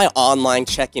fee when my online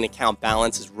checking account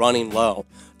balance is running low.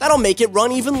 That'll make it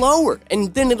run even lower,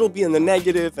 and then it'll be in the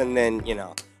negative, and then,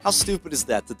 how stupid is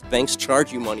that the banks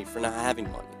charge you money for not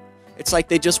having money? It's like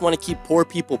they just want to keep poor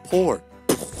people poor.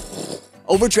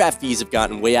 Overdraft fees have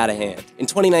gotten way out of hand. In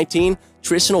 2019,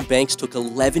 traditional banks took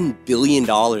 $11 billion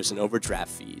in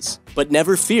overdraft fees. But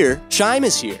never fear, Chime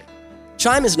is here.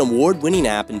 Chime is an award-winning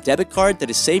app and debit card that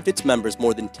has saved its members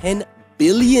more than $10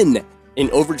 billion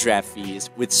in overdraft fees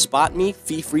with SpotMe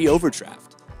fee-free overdraft.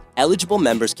 Eligible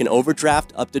members can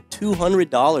overdraft up to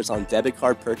 $200 on debit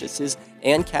card purchases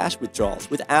and cash withdrawals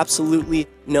with absolutely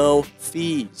no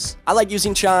fees. I like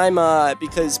using Chime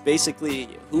because basically,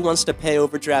 who wants to pay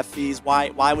overdraft fees?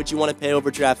 Why would you want to pay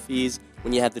overdraft fees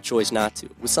when you have the choice not to?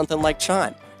 With something like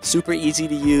Chime. Super easy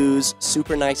to use,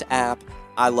 super nice app.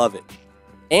 I love it.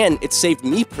 And it saved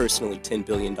me personally $10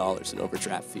 billion in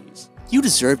overdraft fees. You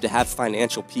deserve to have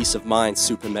financial peace of mind,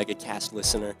 SuperMegaCast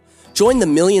listener. Join the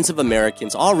millions of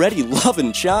Americans already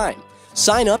loving Chime.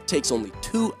 Sign up takes only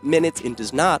 2 minutes and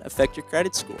does not affect your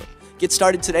credit score. Get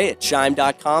started today at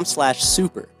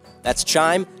chime.com/super. That's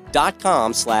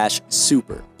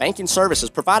chime.com/super. Banking services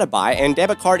provided by and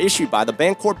debit card issued by the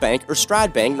Bancorp Bank or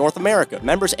Stride Bank North America.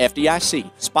 Members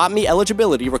FDIC. SpotMe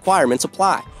eligibility requirements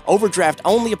apply. Overdraft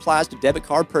only applies to debit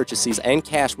card purchases and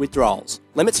cash withdrawals.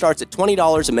 Limit starts at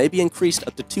 $20 and may be increased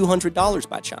up to $200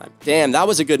 by Chime. Damn, that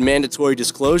was a good mandatory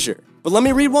disclosure. But let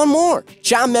me read one more.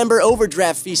 Chime member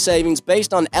overdraft fee savings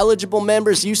based on eligible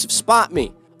members' use of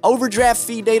SpotMe. Overdraft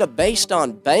fee data based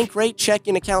on bank rate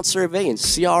checking account survey and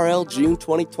CRL June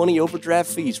 2020 overdraft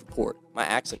fees report. My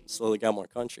accent slowly got more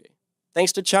country.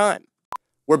 Thanks to Chime.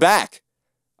 We're back.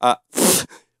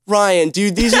 Ryan,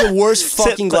 dude, these are the worst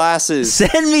fucking glasses.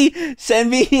 Send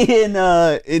me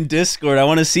in Discord. I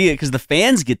want to see it because the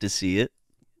fans get to see it.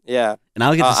 Yeah. And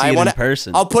I'll get to see it in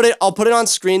person. I'll put it on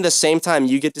screen the same time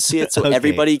you get to see it, so Okay.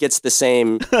 everybody gets the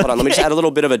same. Hold on, let me just add a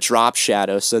little bit of a drop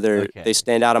shadow so they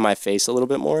stand out on my face a little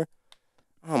bit more.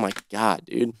 Oh my god,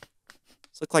 dude.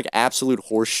 These look like absolute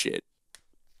horse shit.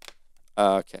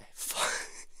 Okay.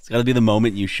 It's got to be the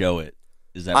moment you show it.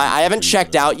 Is that I haven't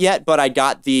checked out yet, but I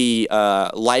got the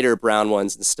lighter brown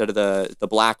ones instead of the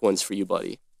black ones for you,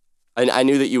 buddy. I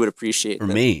knew that you would appreciate them.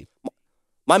 For me.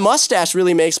 My mustache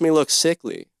really makes me look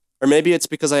sickly. Or maybe it's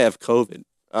because I have COVID.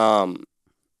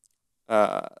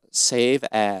 Save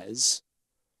as.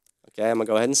 Okay, I'm going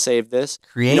to go ahead and save this.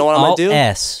 Create you know what I'm Alt going to do?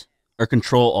 S or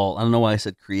Control Alt. I don't know why I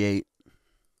said create.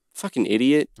 Fucking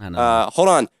idiot. I know. Hold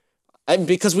on.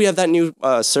 Because we have that new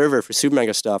server for Super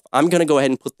Mega stuff, I'm going to go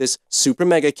ahead and put this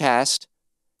SuperMegaCast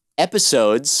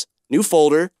episodes, new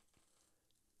folder,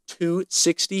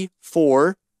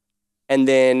 264, and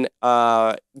then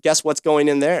guess what's going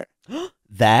in there?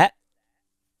 That?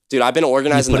 Dude, I've been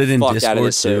organizing the fuck Discord out of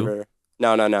this too? server.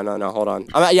 No, hold on.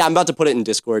 I'm about to put it in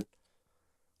Discord.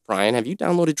 Brian, have you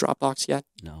downloaded Dropbox yet?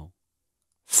 No.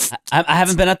 I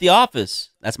haven't been at the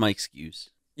office. That's my excuse.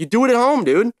 You do it at home,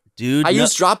 dude. Dude, I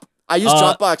use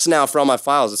Dropbox now for all my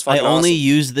files. It's fucking I only awesome.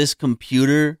 use this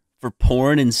computer for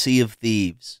porn and Sea of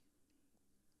Thieves.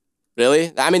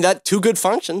 Really? I mean, that two good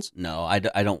functions. No, I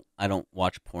don't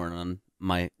watch porn on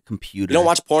my computer. You don't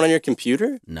watch porn on your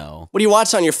computer? No. What do you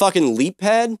watch on your fucking Leap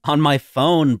Pad? On my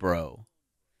phone, bro.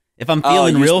 If I'm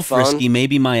feeling use real the phone? frisky,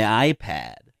 maybe my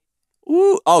iPad.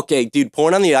 Ooh, okay, dude.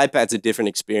 Porn on the iPad's a different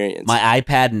experience. My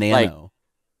iPad Nano.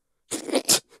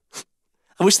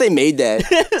 I wish they made that.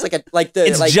 It's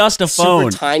It's just a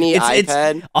phone. Super tiny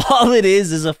iPad. All it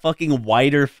is a fucking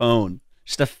wider phone.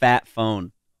 Just a fat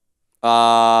phone.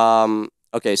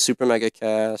 Okay,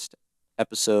 SuperMegaCast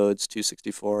episodes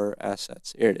 264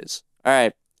 assets. Here it is. All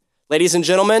right, ladies and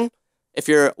gentlemen, if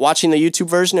you're watching the YouTube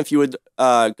version, if you would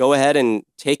go ahead and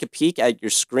take a peek at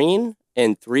your screen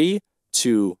in 3,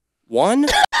 2, 1.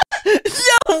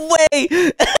 No way!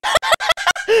 You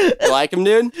like him,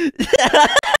 dude?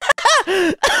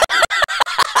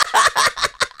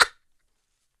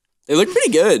 They look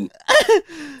pretty good.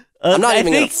 I'm not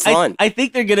even gonna front. I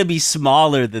think they're gonna be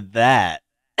smaller than that.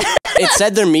 It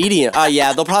said they're medium.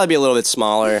 Yeah, they'll probably be a little bit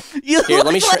smaller. You Here, look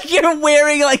let me like you're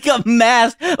wearing like a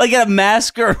mask, like a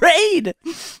masquerade.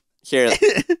 Here.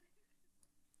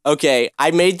 Okay,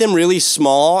 I made them really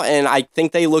small, and I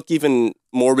think they look even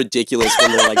more ridiculous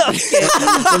when they're like. Okay,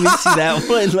 let me see that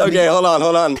one. Okay, hold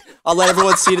on. I'll let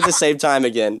everyone see it at the same time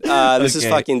again. This is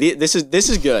Okay. fucking. This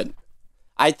is good.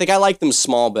 I think I like them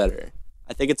small better.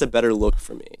 I think it's a better look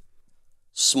for me.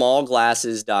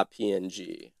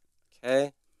 Smallglasses.png.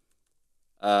 Okay.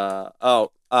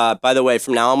 By the way,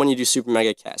 from now on, when you do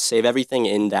SuperMegaCast, save everything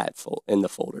in that in the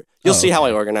folder. You'll see how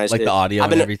I organized like it. the audio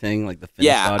and everything, like the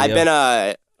finished audio. I've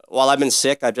been while I've been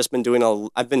sick, I've just been doing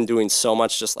I've been doing so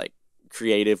much just like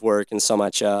creative work and so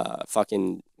much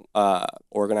fucking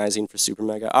organizing for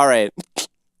SuperMega. All right,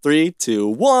 3, 2,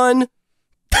 1.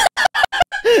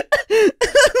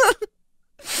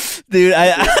 Dude,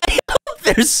 I hope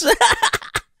there's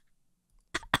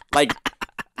Like,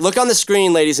 look on the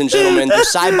screen, ladies and gentlemen. They're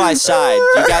side by side.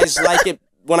 Do you guys like it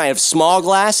when I have small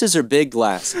glasses or big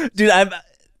glasses? dude.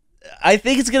 I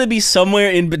think it's gonna be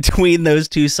somewhere in between those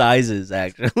two sizes,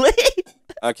 actually.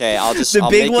 Okay, I'll The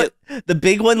make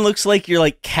big one looks like you're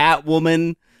like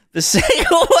Catwoman. The second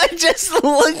one just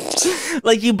looks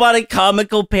like you bought a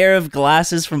comical pair of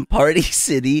glasses from Party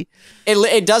City.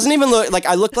 It doesn't even look like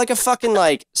I look like a fucking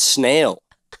like snail,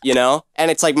 you know? And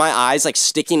it's like my eyes like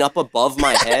sticking up above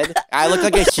my head. I look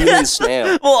like a human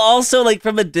snail. Well, also like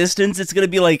from a distance, it's gonna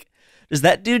be like, does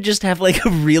that dude just have like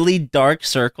really dark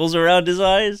circles around his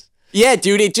eyes? Yeah,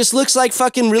 dude, it just looks like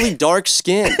fucking really dark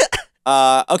skin.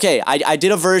 Okay, I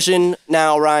did a version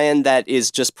now, Ryan, that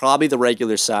is just probably the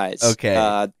regular size. Okay,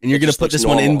 and you're gonna put this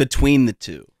one in between the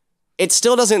two. It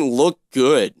still doesn't look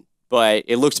good, but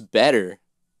it looks better.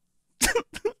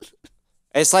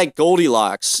 It's like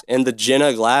Goldilocks and the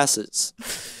Jenna glasses.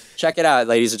 Check it out,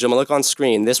 ladies and gentlemen. Look on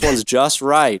screen. This one's just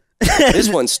right. This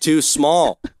one's too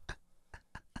small.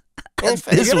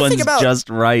 This one's just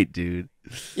right, dude.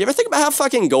 You ever think about how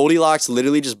fucking Goldilocks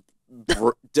literally just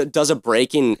does a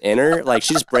breaking inner? Like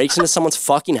she just breaks into someone's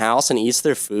fucking house and eats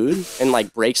their food and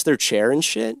like breaks their chair and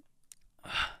shit?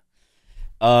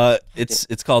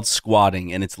 It's called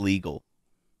squatting and it's legal.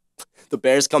 The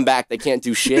bears come back. They can't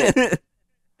do shit.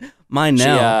 Mine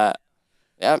now.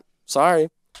 Yeah, sorry.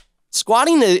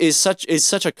 Squatting is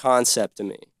such a concept to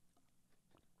me.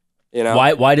 You know,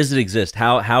 why does it exist?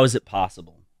 How is it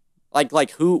possible?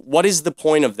 Like who? What is the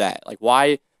point of that? Like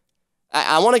why?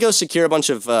 I want to go secure a bunch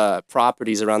of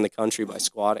properties around the country by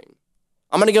squatting.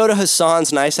 I'm gonna go to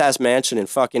Hassan's nice ass mansion and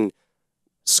fucking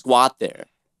squat there.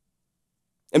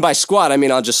 And by squat, I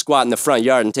mean I'll just squat in the front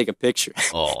yard and take a picture.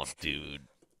 Oh, dude.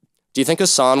 Do you think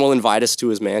Hassan will invite us to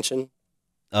his mansion?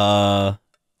 No.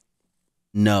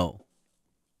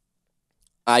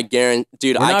 I guarantee,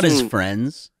 dude. We're not his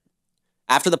friends.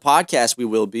 After the podcast, we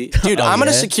will be. Dude, I'm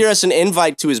going to secure us an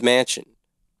invite to his mansion.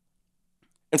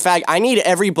 In fact, I need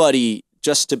everybody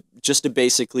just to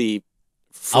basically...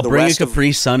 I'll bring a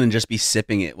Capri Sun and just be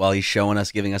sipping it while he's showing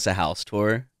us, giving us a house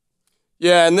tour.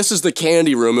 Yeah, and this is the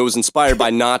candy room. It was inspired by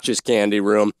Notch's candy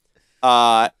room.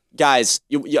 Guys,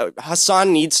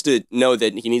 Hassan needs to know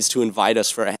that he needs to invite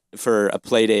us for a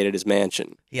play date at his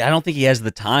mansion. Yeah, I don't think he has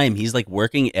the time. He's like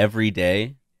working every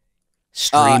day.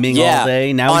 Streaming all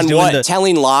day. Now he's doing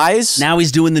telling lies? Now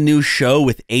he's doing the new show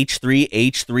with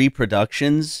H3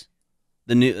 Productions.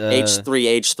 The new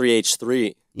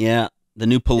H3. Yeah, the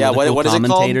new political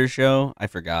commentator show. I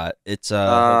forgot. It's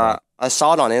I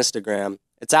saw it on Instagram.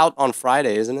 It's out on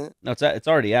Friday, isn't it? No, it's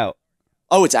already out.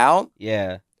 Oh, it's out?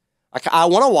 Yeah. I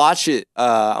want to watch it.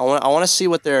 I want to see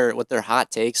what their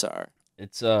hot takes are.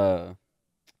 It's fuck,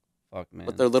 man.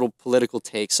 What their little political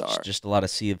takes are. It's just a lot of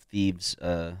Sea of Thieves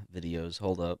videos.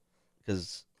 Hold up,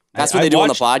 because that's what they do on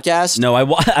the podcast. No,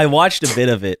 I watched a bit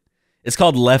of it. It's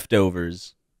called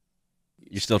Leftovers.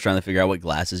 You're still trying to figure out what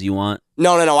glasses you want?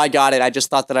 No, I got it. I just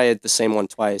thought that I had the same one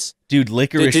twice. Dude,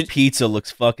 Licorice Pizza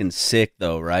looks fucking sick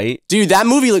though, right? Dude, that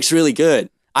movie looks really good.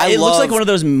 It looks like one of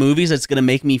those movies that's gonna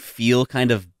make me feel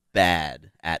kind of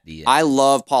bad at the end. I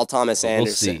love Paul Thomas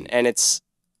Anderson, and it's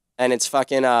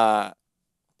fucking the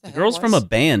girl's from a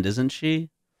band, isn't she?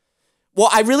 Well,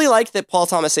 I really like that Paul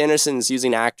Thomas Anderson's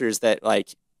using actors that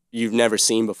like you've never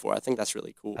seen before. I think that's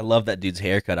really cool. I love that dude's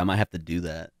haircut. I might have to do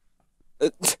that.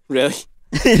 Really?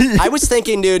 I was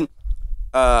thinking, dude.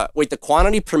 Wait, the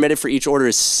quantity permitted for each order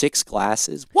is 6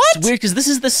 glasses. What? It's weird because this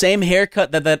is the same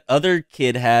haircut that other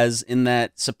kid has in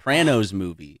that Sopranos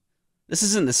movie. This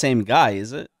isn't the same guy,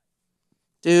 is it?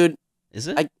 Dude. Is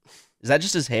it? Is that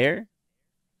just his hair?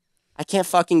 I can't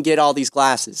fucking get all these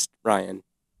glasses, Ryan.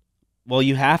 Well,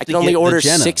 you have to get only order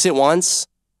 6 at once.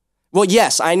 Well,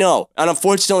 yes, I know. And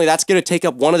unfortunately, that's going to take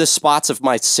up one of the spots of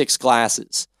my 6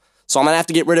 glasses. So I'm going to have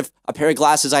to get rid of a pair of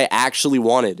glasses I actually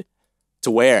wanted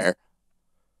to wear.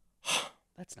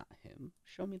 That's not him.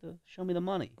 Show me the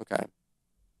money. Okay.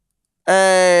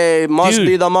 Hey, must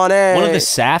be the money. One of the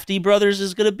Safdie brothers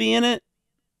is going to be in it.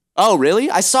 Oh, really?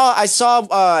 I saw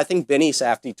I think Benny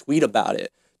Safdie tweet about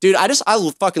it. Dude, I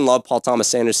fucking love Paul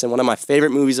Thomas Anderson. One of my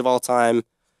favorite movies of all time,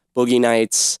 Boogie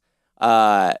Nights.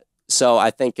 So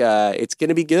I think it's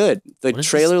gonna be good. The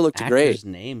trailer looked great. What's his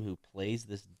name who plays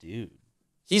this dude?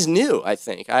 He's new, I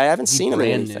think. I haven't seen him in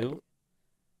anything. New?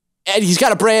 And he's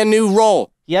got a brand new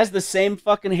role. He has the same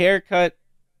fucking haircut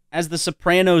as the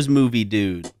Sopranos movie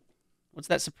dude. What's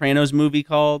that Sopranos movie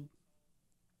called?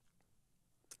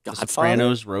 Godfather? The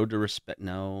Sopranos Road to Respect.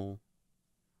 No.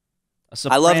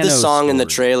 I love the song in the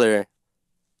trailer.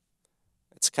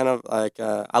 It's kind of like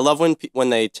I love when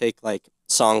they take like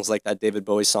songs like that David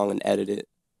Bowie song and edit it.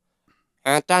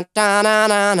 Many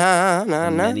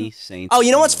Saints. Oh,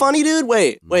 you know what's funny, dude?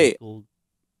 Wait.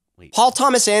 Paul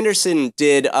Thomas Anderson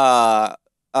did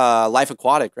Life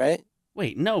Aquatic, right?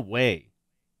 Wait, no way.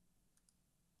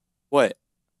 What?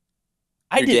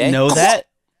 I didn't know that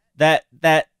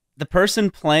the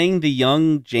person playing the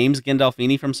young James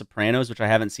Gandolfini from Sopranos, which I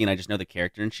haven't seen, I just know the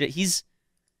character and shit. He's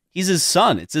his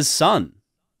son. It's his son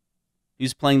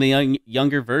who's playing the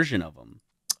younger version of him.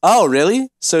 Oh, really?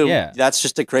 So yeah. That's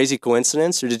just a crazy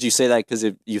coincidence, or did you say that because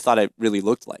you thought it really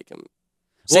looked like him?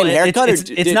 Same haircut?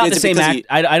 It's not the same actor.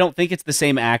 I don't think it's the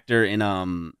same actor in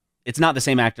It's not the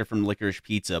same actor from Licorice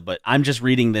Pizza, but I'm just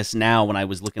reading this now when I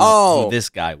was looking up who this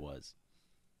guy was.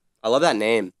 I love that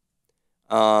name.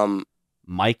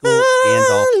 Michael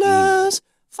Gandolfini.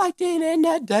 Fighting in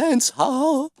that dance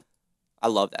hall. I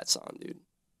love that song, dude.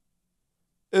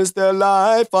 Is there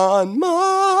life on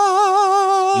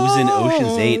Mars? He was in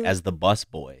Ocean's 8 as the bus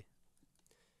boy.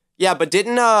 Yeah, but he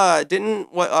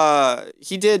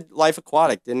did Life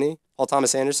Aquatic, didn't he? Paul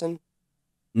Thomas Anderson?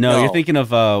 No, you're thinking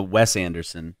of Wes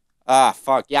Anderson.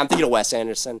 Fuck. Yeah, I'm thinking of Wes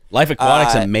Anderson. Life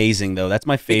Aquatic's amazing, though. That's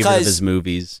my favorite of his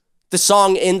movies. The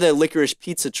song in the Licorice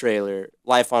Pizza trailer,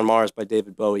 Life on Mars by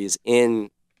David Bowie, is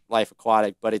in Life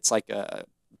Aquatic, but it's like a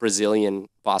Brazilian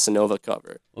bossa nova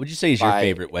cover. What would you say is your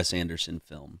favorite Wes Anderson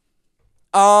film?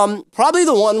 Probably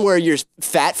the one where your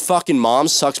fat fucking mom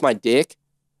sucks my dick.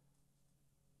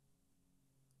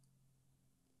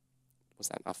 Was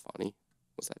that not funny?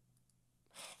 Was that?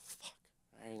 Oh, fuck.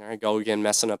 There I go again,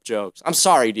 messing up jokes. I'm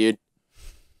sorry, dude.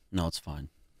 No, it's fine.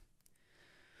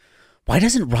 Why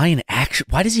doesn't Ryan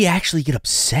why does he actually get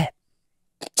upset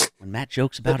when Matt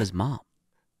jokes about his mom?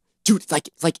 Dude, like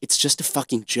it's just a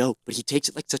fucking joke, but he takes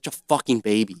it like such a fucking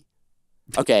baby.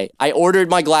 Okay, I ordered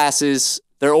my glasses.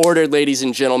 They're ordered, ladies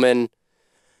and gentlemen.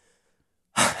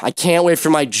 I can't wait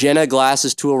for my Jenna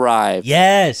glasses to arrive.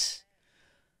 Yes.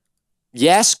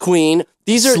 Yes, queen.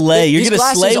 These are slay. You're going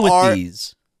to slay with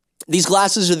these. These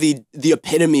glasses are the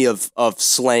epitome of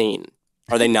slaying.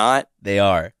 Are they not? They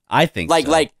are. I think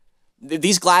so.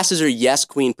 These glasses are yes,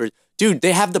 queen. Dude,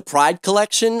 they have the Pride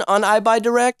collection on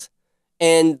iBuyDirect,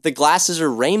 and the glasses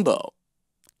are rainbow.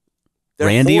 They're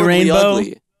Randy Rainbow?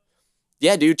 Ugly.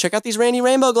 Yeah, dude, check out these Randy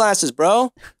Rainbow glasses,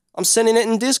 bro. I'm sending it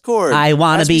in Discord. I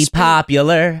want to be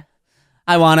popular.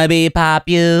 I want to be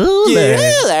popular.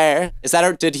 Is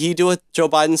that did he do a Joe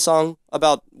Biden song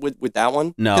about with that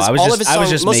one? No, I was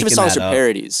just most of his songs that are up.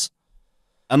 parodies.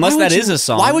 Unless that is a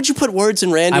song. Why would you put words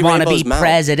in Randy Rainbow's mouth? I want to be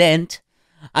president.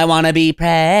 I want to be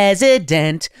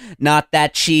president, not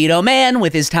that Cheeto man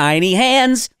with his tiny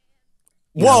hands.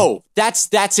 Whoa, that's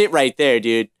it right there,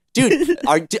 dude. Dude,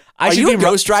 are you a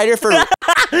ghostwriter for...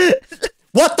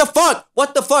 What the fuck?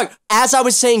 What the fuck? As I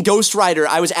was saying ghostwriter,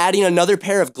 I was adding another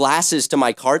pair of glasses to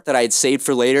my cart that I had saved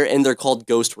for later, and they're called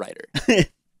ghostwriter.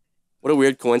 What a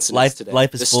weird coincidence today.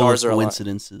 Life is full of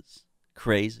coincidences.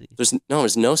 Crazy.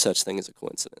 There's no such thing as a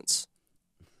coincidence.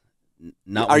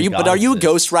 Are you a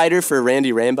ghostwriter for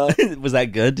Randy Rainbow? Was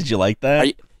that good? Did you like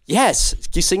that? Yes.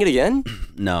 Can you sing it again?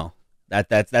 No.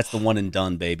 That's the one and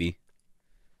done, baby.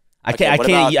 I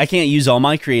can't use all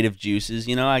my creative juices.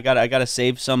 You know, I gotta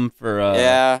save some for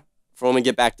for when we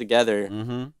get back together.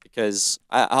 Mm-hmm. Because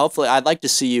hopefully I'd like to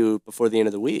see you before the end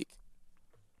of the week.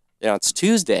 You know, it's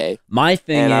Tuesday. My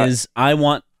thing is, I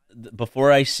want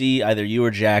before I see either you or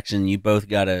Jackson, you both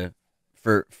gotta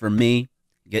for me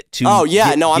get two. Oh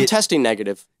yeah, I'm testing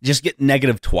negative. Just get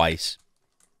negative twice.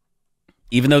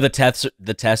 Even though the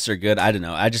tests are good, I don't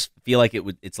know. I just feel like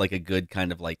it's like a good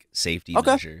kind of like safety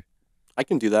measure. I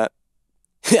can do that.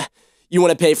 You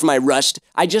want to pay for my rushed?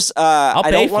 I'll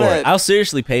pay for it. I'll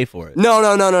seriously pay for it. No.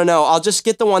 I'll just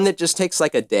get the one that just takes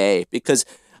like a day because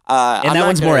and that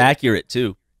one's more accurate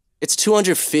too. It's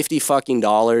 $250 fucking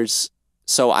dollars.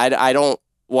 So I don't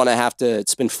want to have to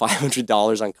spend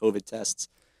 $500 on COVID tests.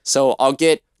 So I'll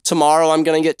get tomorrow. I'm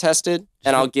gonna get tested,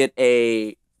 and I'll get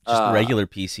a regular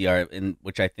PCR, in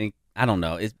which I think I don't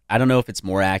know. I don't know if it's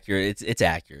more accurate. It's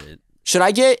accurate. Should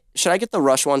I get the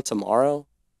rush one tomorrow?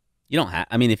 You don't have.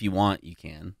 I mean, if you want, you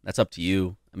can. That's up to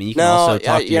you. I mean, you can also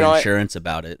talk to your insurance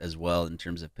about it as well in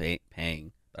terms of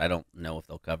paying. But I don't know if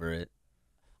they'll cover it.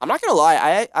 I'm not gonna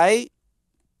lie.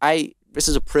 I this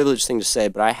is a privileged thing to say,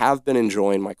 but I have been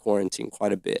enjoying my quarantine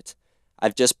quite a bit.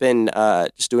 I've just been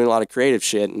just doing a lot of creative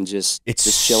shit and just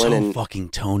chilling and fucking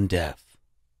tone deaf.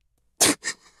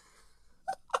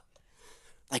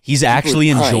 Like he's actually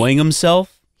enjoying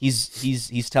himself.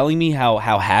 He's telling me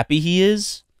how happy he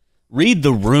is. Read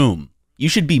the room. You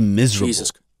should be miserable.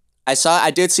 Jesus.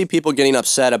 I did see people getting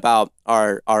upset about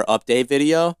our update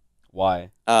video.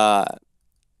 Why?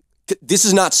 This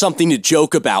is not something to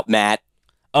joke about, Matt.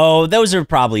 Oh, those are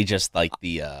probably just like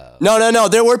the No.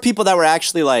 There were people that were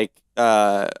actually like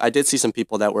I did see some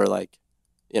people that were like,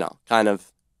 kind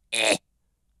of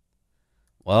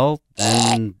Well,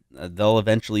 then they'll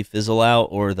eventually fizzle out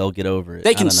or they'll get over it.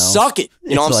 They can suck it.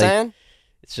 You know what I'm saying?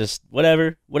 It's just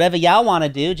whatever y'all want to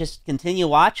do. Just continue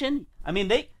watching. I mean,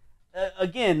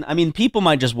 people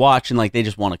might just watch and like they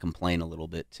just want to complain a little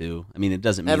bit too. I mean, it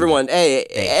doesn't mean everyone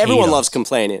loves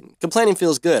complaining. Complaining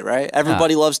feels good, right?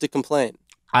 Everybody loves to complain.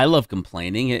 I love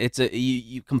complaining. It's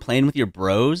you complain with your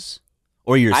bros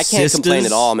or your sisters. I can't complain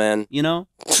at all, man. You know?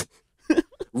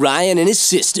 Ryan and his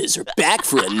sisters are back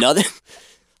for another.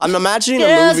 I'm imagining a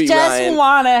movie, Ryan. Just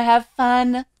wanna have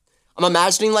fun. I'm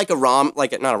imagining like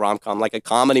not a rom-com, like a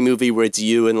comedy movie where it's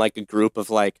you and like a group of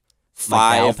like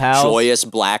 5 joyous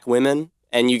black women,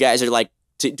 and you guys are like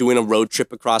doing a road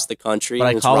trip across the country. But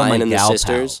and I it's call Ryan them and the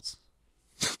sisters.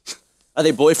 Are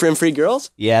they boyfriend-free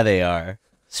girls? Yeah, they are.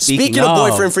 Speaking of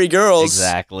boyfriend-free girls,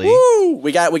 exactly. Woo,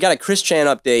 we got a Chris Chan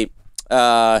update.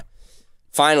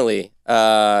 Finally,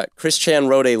 Chris Chan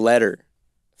wrote a letter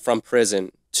from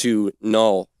prison to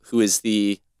Null, who is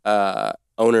the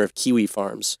owner of Kiwi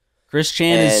Farms. Chris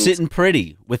Chan is sitting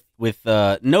pretty with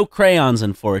no crayons,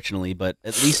 unfortunately, but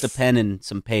at least a pen and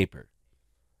some paper.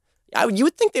 You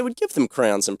would think they would give them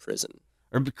crayons in prison.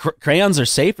 Or crayons are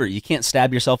safer. You can't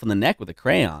stab yourself in the neck with a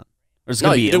crayon. Or it's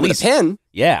gonna be you do it with a pen.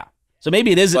 Yeah. So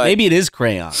maybe it is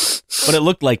crayon, but it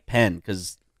looked like pen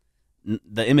because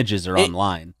the images are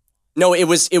online. No, it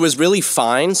was really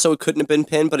fine, so it couldn't have been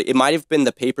pen, but it might have been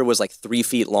the paper was like 3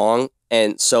 feet long,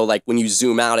 and so like when you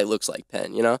zoom out, it looks like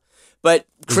pen, you know. But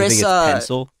Chris, you think it's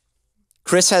pencil?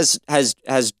 Chris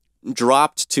has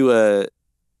dropped to a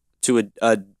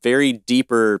very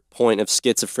deeper point of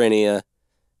schizophrenia,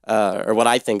 or what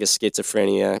I think is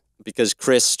schizophrenia, because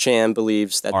Chris Chan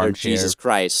believes that they're Jesus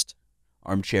Christ.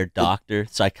 Armchair doctor,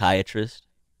 psychiatrist.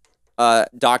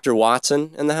 Dr.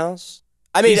 Watson in the house.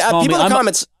 I mean, people in the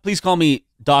comments. Please call me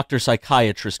Dr.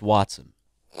 Psychiatrist Watson.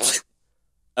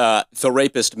 The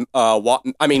rapist.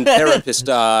 Therapist.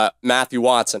 Matthew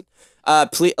Watson.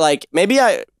 Please, like maybe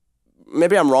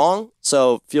I'm wrong.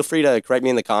 So feel free to correct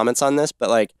me in the comments on this. But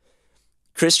like,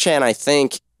 Chris Chan, I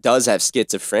think, does have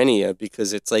schizophrenia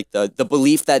because it's like the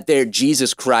belief that they're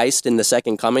Jesus Christ in the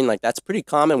second coming. Like that's pretty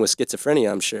common with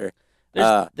schizophrenia, I'm sure.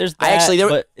 There's that,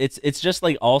 but it's just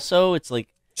like also it's like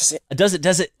does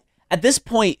it at this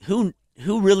point who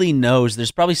really knows?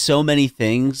 There's probably so many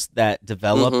things that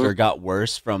developed or got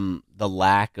worse from the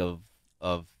lack of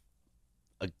a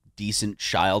decent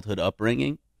childhood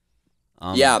upbringing.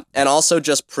 Yeah, and also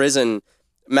just prison.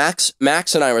 Max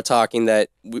and I were talking that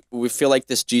we feel like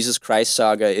this Jesus Christ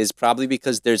saga is probably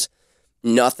because there's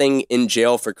nothing in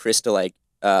jail for Chris to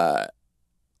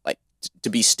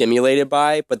to be stimulated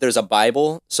by, but there's a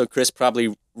Bible, so Chris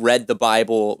probably read the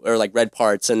Bible or like read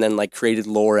parts and then like created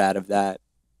lore out of that.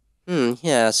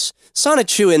 Yes,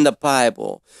 Sonichu in the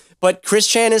Bible, but Chris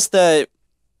Chan is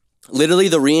literally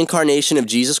the reincarnation of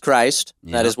Jesus Christ.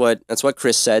 Yeah. That's what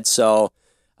Chris said. So,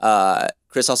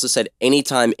 Chris also said,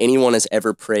 anytime anyone has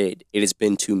ever prayed, it has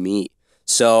been to me.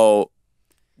 So,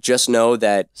 just know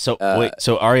that. So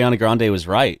Ariana Grande was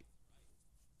right.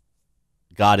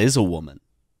 God is a woman.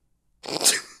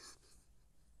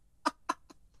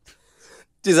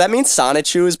 Does that mean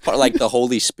Sonichu is part like the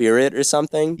Holy Spirit or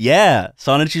something? Yeah,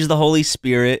 Sonichu's the Holy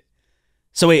Spirit.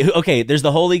 So wait, okay, there's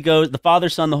the Holy Ghost, the Father,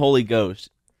 Son, the Holy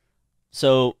Ghost.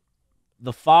 So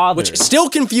the Father, which still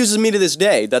confuses me to this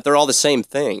day that they're all the same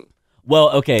thing.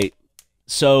 Well, okay,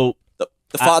 so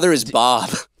the Father is Bob.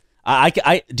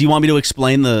 Do you want me to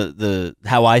explain the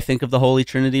how I think of the Holy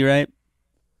Trinity, right?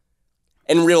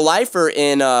 In real life or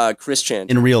in Christian?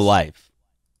 In real life.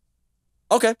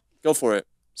 Okay, go for it.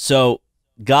 So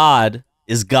God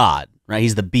is God, right?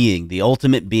 He's the being, the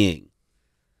ultimate being.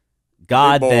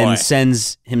 God then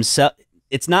sends himself.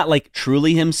 It's not like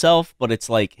truly himself, but it's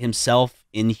like himself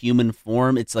in human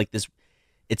form. It's like this.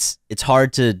 It's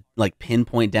hard to like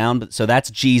pinpoint down, but so that's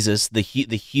Jesus, the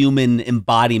human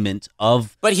embodiment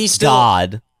of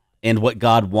God and what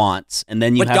God wants, and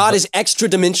then God is extra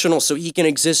dimensional, so he can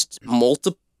exist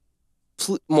multiple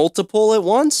at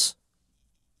once.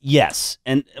 Yes,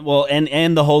 and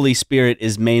the Holy Spirit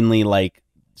is mainly like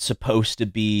supposed to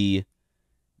be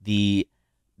his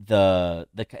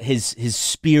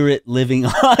spirit living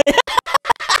on.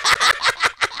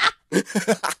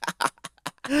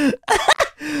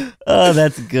 Oh,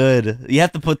 that's good. You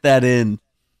have to put that in.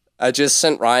 I just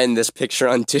sent Ryan this picture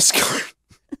on Discord.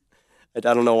 I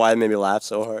don't know why it made me laugh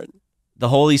so hard. The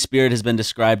Holy Spirit has been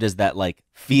described as that like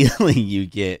feeling you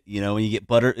get, when you get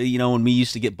when we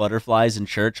used to get butterflies in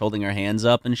church holding our hands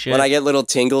up and shit. When I get little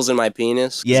tingles in my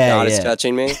penis, God is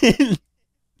touching me.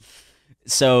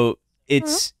 So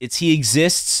he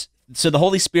exists. So the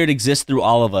Holy Spirit exists through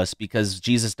all of us because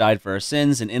Jesus died for our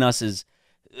sins, and in us is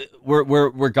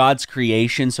we're God's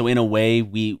creation. So in a way,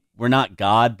 we're not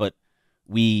God, but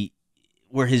we're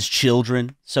his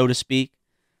children, so to speak.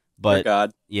 But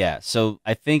God. Yeah, so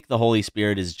I think the Holy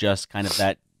Spirit is just kind of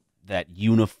that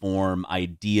uniform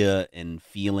idea and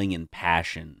feeling and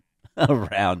passion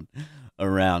around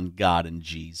God and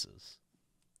Jesus.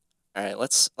 All right,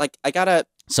 I gotta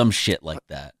some shit like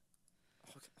that.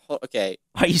 Okay.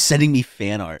 Why are you sending me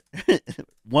fan art?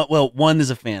 One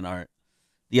is a fan art.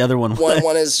 The other one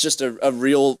is just a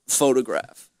real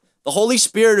photograph. The Holy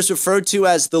Spirit is referred to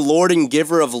as the Lord and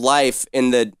giver of life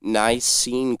in the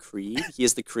Nicene Creed. He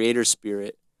is the creator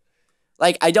spirit.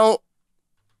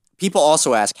 People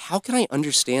also ask, how can I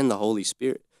understand the Holy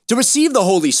Spirit? To receive the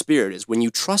Holy Spirit is when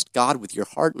you trust God with your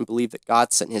heart and believe that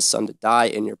God sent his son to die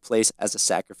in your place as a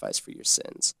sacrifice for your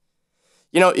sins.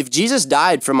 If Jesus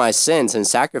died for my sins and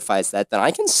sacrificed that, then I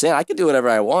can sin. I can do whatever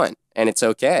I want, and it's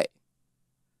okay.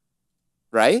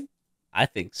 Right? I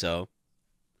think so.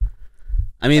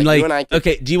 I mean, like,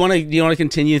 okay. Do you want to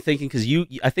continue thinking? Because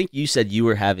I think you said you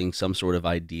were having some sort of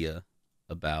idea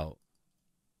about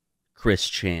Chris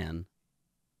Chan.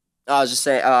 I was just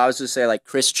saying, like,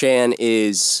 Chris Chan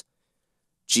is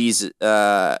Jesus.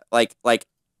 Like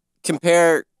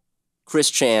compare Chris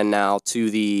Chan now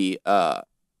to the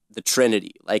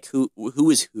Trinity. Like, who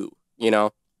is who? You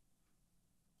know,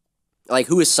 like,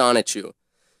 who is Sonichu?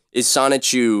 Is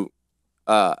Sonichu?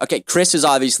 Okay, Chris is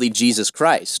obviously Jesus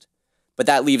Christ. But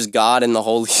that leaves God and the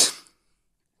Holy.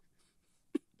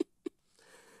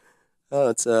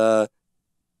 Oh, that's a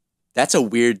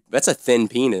thin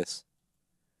penis.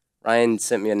 Ryan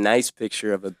sent me a nice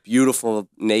picture of a beautiful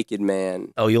naked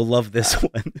man. Oh, you'll love this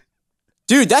one.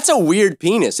 Dude, that's a weird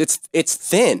penis. It's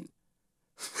thin.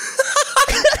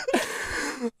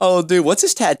 Oh, dude, what's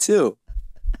his tattoo?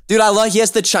 Dude, he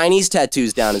has the Chinese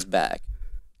tattoos down his back.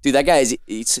 Dude, that guy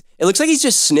it looks like he's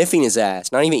just sniffing his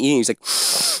ass, not even eating. He's like,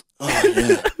 oh,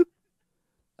 yeah.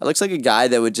 That looks like a guy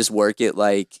that would just work at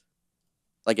like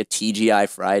a TGI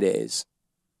Fridays.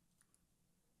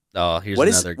 Oh, here's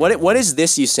another. What is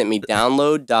this you sent me?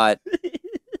 Download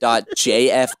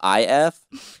 .jfif?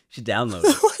 Should download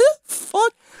it. What the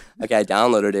fuck? Okay, I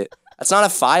downloaded it. That's not a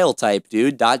file type,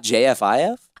 dude.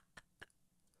 .jfif?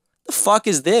 The fuck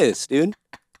is this, dude?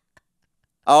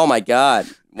 Oh my god.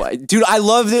 Dude, I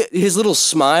love his little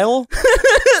smile.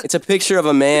 It's a picture of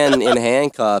a man in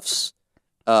handcuffs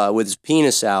with his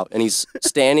penis out, and he's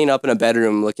standing up in a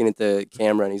bedroom looking at the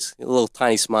camera, and he's a little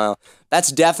tiny smile.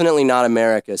 That's definitely not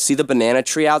America. See the banana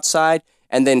tree outside,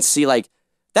 and then see, like,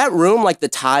 that room, like, the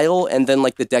tile, and then,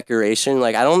 like, the decoration.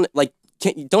 Like, don't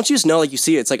you just know, like, you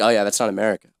see it, it's like, oh yeah, that's not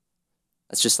America.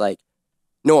 That's just, like,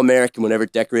 no American would ever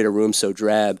decorate a room so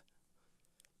drab.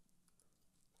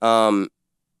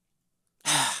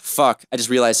 Fuck, I just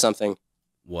realized something.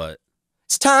 What?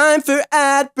 It's time for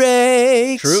ad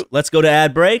breaks. True. Let's go to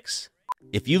ad breaks.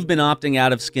 If you've been opting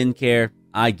out of skincare,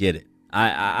 I get it.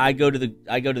 I go to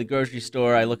the grocery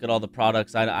store. I look at all the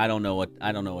products. I don't know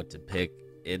what to pick,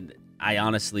 and I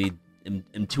honestly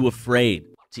am too afraid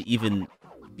to even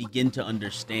begin to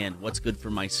understand what's good for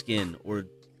my skin or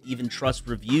even trust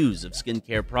reviews of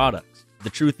skincare products. The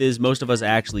truth is, most of us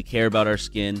actually care about our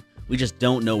skin. We just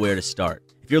don't know where to start.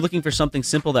 If you're looking for something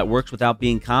simple that works without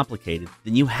being complicated,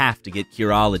 then you have to get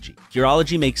Curology.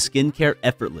 Curology makes skincare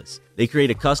effortless. They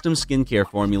create a custom skincare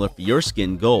formula for your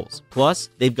skin goals. Plus,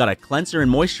 they've got a cleanser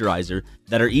and moisturizer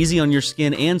that are easy on your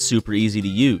skin and super easy to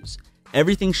use.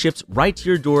 Everything ships right to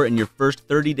your door, and your first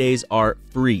 30 days are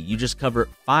free. You just cover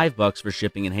 $5 for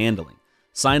shipping and handling.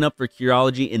 Sign up for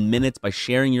Curology in minutes by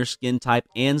sharing your skin type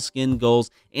and skin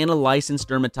goals, and a licensed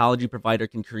dermatology provider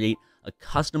can create a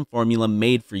custom formula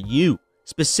made for you.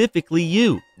 Specifically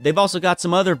you. They've also got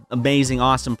some other amazing,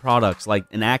 awesome products like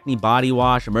an acne body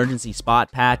wash, emergency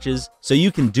spot patches, so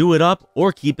you can do it up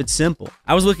or keep it simple.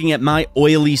 I was looking at my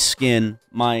oily skin,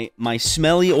 my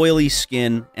smelly, oily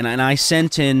skin, and I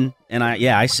sent in, and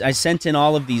I sent in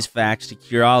all of these facts to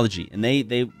Curology, and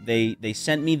they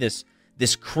sent me this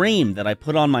cream that I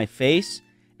put on my face,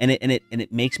 and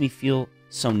it makes me feel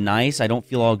so nice. I don't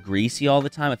feel all greasy all the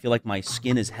time. I feel like my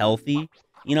skin is healthy,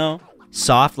 you know?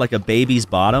 Soft like a baby's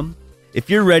bottom. If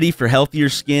you're ready for healthier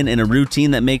skin and a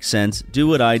routine that makes sense, do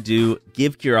what I do.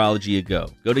 Give Curology a go.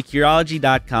 Go to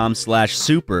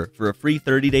Curology.com/super for a free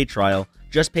 30-day trial.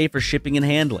 Just pay for shipping and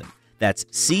handling. That's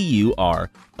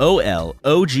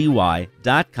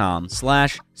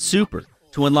CUROLOGY.com/super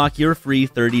to unlock your free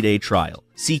 30-day trial.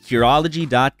 See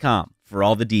Curology.com for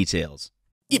all the details.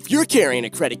 If you're carrying a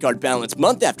credit card balance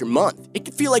month after month, it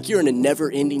can feel like you're in a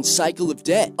never-ending cycle of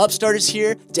debt. Upstart is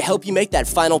here to help you make that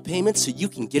final payment so you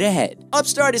can get ahead.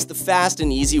 Upstart is the fast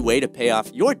and easy way to pay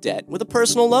off your debt with a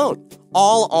personal loan,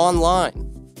 all online.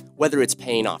 Whether it's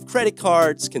paying off credit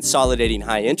cards, consolidating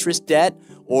high-interest debt,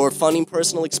 or funding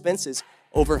personal expenses,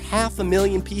 over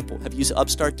 500,000 people have used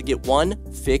Upstart to get one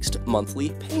fixed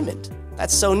monthly payment.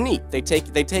 That's so neat. They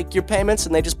take your payments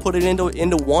and they just put it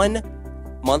into one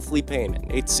monthly payment.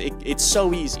 It's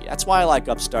so easy. That's why I like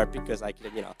Upstart, because I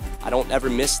can, I don't ever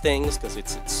miss things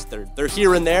because they're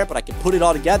here and there, but I can put it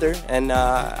all together, and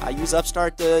I use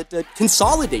Upstart to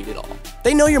consolidate it all.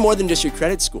 They know you're more than just your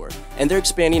credit score, and they're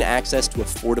expanding access to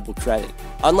affordable credit.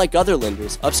 Unlike other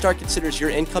lenders, Upstart considers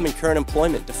your income and current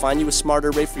employment to find you a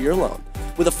smarter rate for your loan.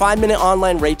 With a 5-minute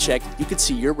online rate check, you could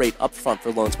see your rate upfront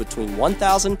for loans between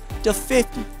 $1,000 to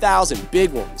 $50,000,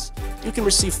 big ones. You can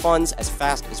receive funds as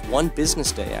fast as one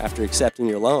business day after accepting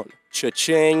your loan.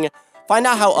 Cha-ching! Find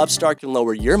out how Upstart can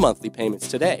lower your monthly payments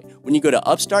today when you go to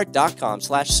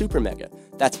upstart.com/supermega.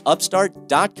 That's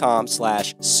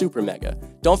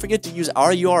upstart.com/supermega. don't forget to use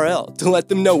our URL to let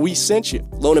them know we sent you.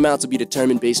 Loan amounts will be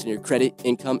determined based on your credit,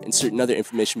 income, and certain other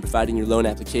information provided in your loan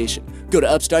application. Go to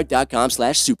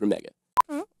upstart.com/supermega.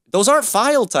 Those aren't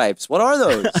file types. What are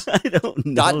those? I don't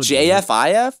know.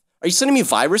 .jfif? Are you sending me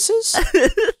viruses?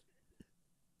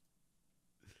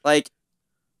 Like,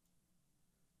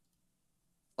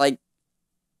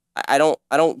 I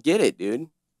don't get it, dude.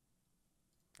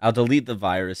 I'll delete the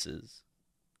viruses.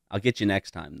 I'll get you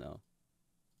next time, though.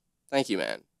 Thank you,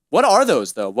 man. What are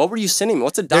those, though? What were you sending me?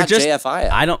 What's a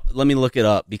 .jfif? Let me look it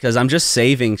up because I'm just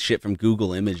saving shit from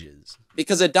Google Images.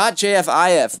 Because a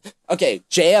 .jfif, okay,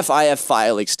 JFIF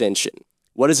file extension.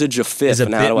 What is a JFIF? It's a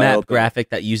and how do I bitmap open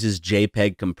graphic that uses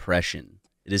JPEG compression.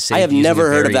 It is saved I have using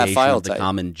never a heard of that variation file of the type.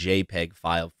 common JPEG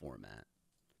file format.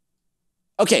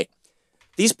 Okay,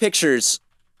 these pictures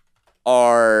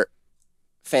are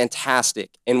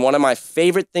fantastic and one of my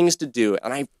favorite things to do,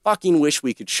 and I fucking wish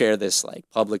we could share this like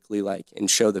publicly, like,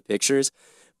 and show the pictures.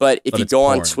 But if you go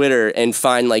on Twitter and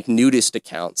find like nudist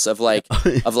accounts of like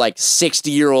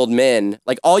 60-year-old men,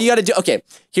 like all you got to do. Okay,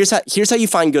 here's how you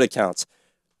find good accounts.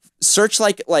 Search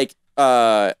like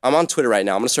I'm on Twitter right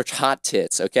now. I'm gonna search hot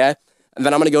tits, okay, and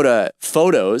then I'm gonna go to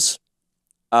photos.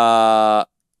 Okay,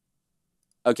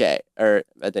 or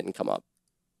that didn't come up.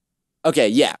 Okay,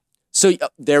 yeah. So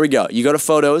there we go. You go to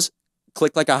photos,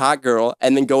 click like a hot girl,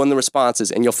 and then go in the responses,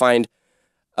 and you'll find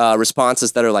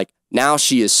responses that are like, now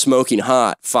she is smoking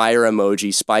hot, fire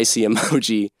emoji, spicy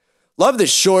emoji. Love the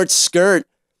short skirt,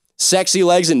 sexy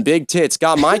legs and big tits.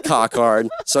 Got my cock hard.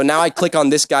 So now I click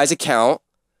on this guy's account.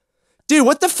 Dude,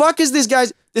 what the fuck is this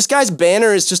guy's? This guy's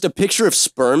banner is just a picture of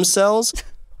sperm cells.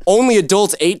 Only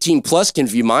adults 18 plus can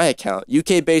view my account.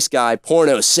 UK-based guy,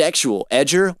 porno, sexual,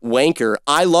 edger, wanker.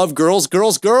 I love girls,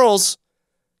 girls, girls.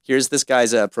 Here's this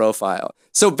guy's profile.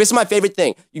 So this is my favorite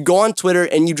thing. You go on Twitter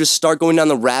and you just start going down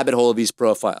the rabbit hole of these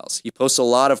profiles. He posts a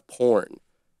lot of porn.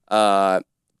 But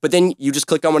then you just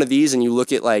click on one of these and you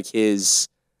look at like his,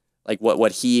 like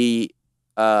what he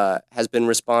has been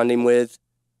responding with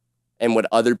and what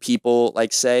other people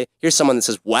like say. Here's someone that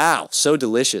says, wow, so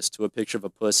delicious, to a picture of a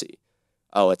pussy.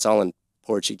 Oh, it's all in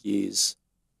Portuguese.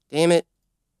 Damn it.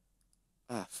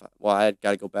 Ah, well, I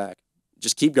gotta go back.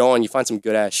 Just keep going. You find some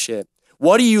good ass shit.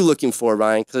 What are you looking for,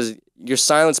 Ryan? Because your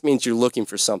silence means you're looking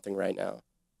for something right now.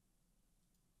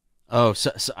 Oh,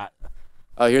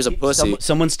 oh, here's a pussy.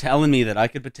 Someone's telling me that I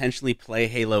could potentially play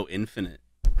Halo Infinite.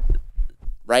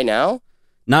 Right now?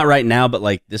 Not right now, but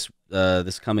like this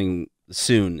coming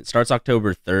soon. It starts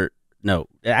October 3rd. No,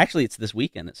 actually, it's this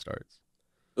weekend it starts.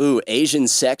 Ooh, Asian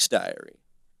sex diary.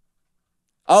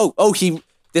 Oh,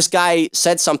 this guy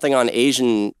said something on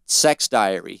Asian sex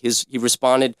diary. He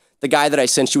responded, the guy that I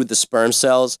sent you with the sperm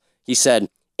cells, he said,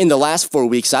 in the last 4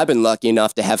 weeks, I've been lucky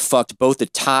enough to have fucked both a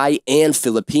Thai and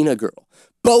Filipina girl.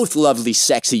 Both lovely,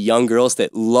 sexy young girls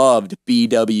that loved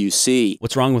BWC.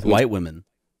 What's wrong with white women?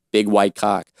 Big white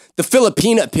cock. The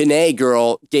Filipina Pinay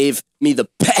girl gave me the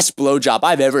best blowjob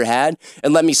I've ever had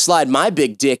and let me slide my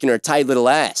big dick in her tight little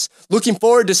ass. Looking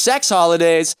forward to sex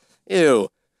holidays. Ew.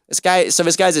 This guy's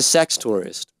a sex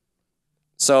tourist.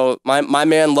 So my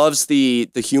man loves the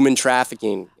human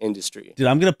trafficking industry. Dude,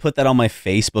 I'm going to put that on my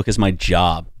Facebook as my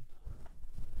job.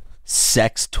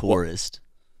 Sex tourist.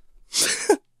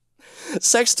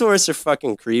 Sex tourists are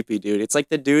fucking creepy, dude. It's like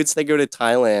the dudes that go to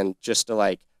Thailand just to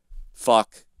like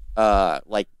fuck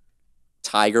like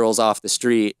Thai girls off the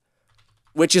street,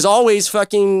 which is always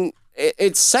fucking,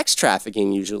 it's sex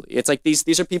trafficking usually. It's like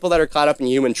these are people that are caught up in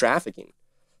human trafficking.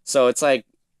 So it's like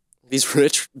these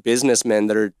rich businessmen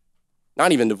that are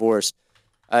not even divorced.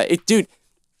 Dude,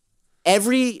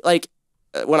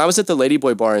 when I was at the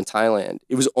Ladyboy bar in Thailand,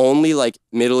 it was only like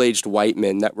middle-aged white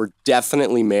men that were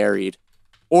definitely married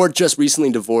or just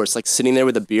recently divorced, like sitting there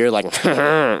with a beer like,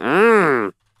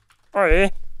 Oh yeah,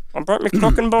 I broke my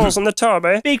cock and balls in the tub,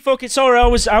 eh? Big fucking sorry, I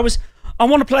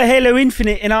want to play Halo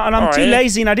Infinite and I'm too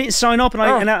lazy and I didn't sign up and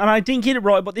I didn't get it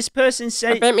right. But this person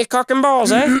said I bent me cock and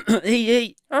balls, eh?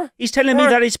 he's telling me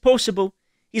that it's possible.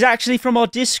 He's actually from our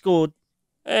Discord.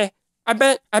 I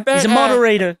bet. He's a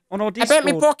moderator on our Discord. I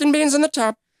bet me pork and beans in the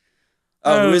tub.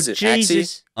 Oh, who is it?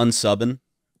 Jesus. Unsubbing.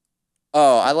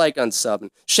 Oh, I like unsubbing.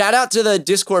 Shout out to the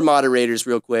Discord moderators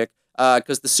real quick,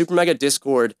 because the SuperMega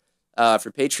Discord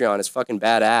for Patreon is fucking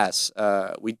badass.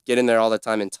 We get in there all the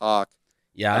time and talk.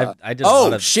 Yeah, I do a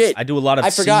lot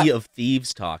of forgot. Sea of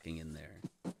Thieves talking in there.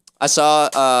 I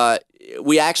saw,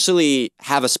 we actually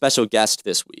have a special guest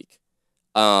this week.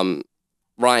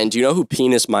 Ryan, do you know who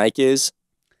Penis Mike is?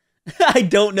 I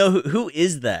don't know who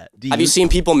is that. Have you seen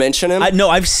people mention him? No,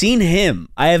 I've seen him.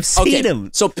 I have seen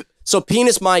him. So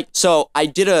Penis Mike. So I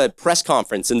did a press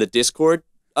conference in the Discord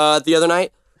the other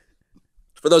night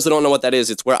For those that don't know what that is,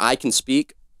 it's where I can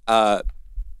speak and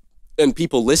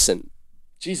people listen.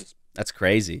 Jesus. That's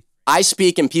crazy. I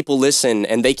speak and people listen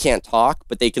and they can't talk,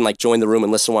 but they can like join the room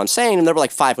and listen to what I'm saying. And there were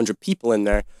like 500 people in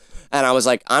there. And I was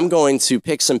like, I'm going to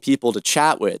pick some people to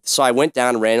chat with. So I went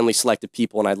down and randomly selected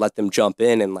people and I let them jump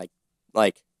in and like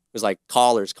it was like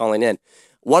callers calling in.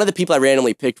 One of the people I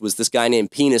randomly picked was this guy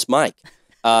named Penis Mike.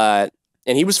 And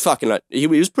he was he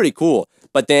was pretty cool.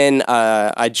 But then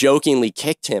I jokingly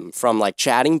kicked him from like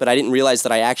chatting, but I didn't realize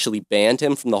that I actually banned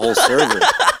him from the whole server.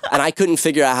 And I couldn't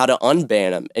figure out how to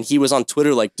unban him. And he was on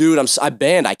Twitter like, dude, I'm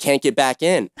banned. I can't get back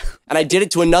in. And I did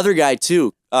it to another guy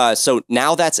too. So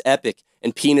now that's epic.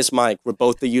 And Penis Mike were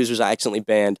both the users I accidentally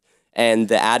banned. And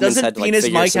the admins had to like Penis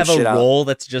figure Mike some have shit a out. role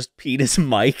that's just Penis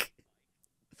Mike?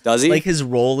 Does he? Like his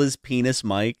role is Penis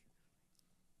Mike?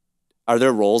 Are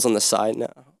there roles on the side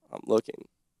now? I'm looking.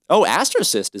 Oh,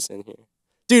 Astrocyst is in here.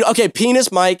 Dude, okay,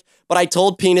 Penis Mike, but I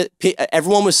told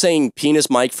everyone was saying Penis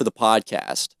Mike for the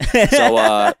podcast.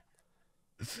 So,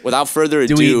 without further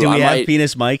ado, do we I have might,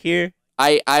 Penis Mike here?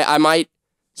 I might,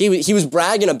 he was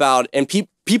bragging about, and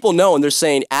people know, and they're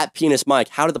saying, at Penis Mike,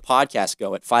 how did the podcast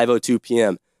go at 5:02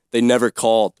 p.m.? They never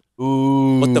called.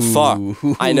 Ooh. What the fuck?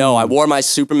 I know, I wore my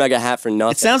SuperMega hat for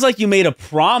nothing. It sounds like you made a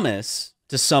promise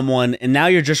to someone, and now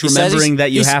you're just remembering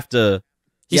that you have to...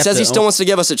 He says he still wants to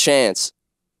give us a chance.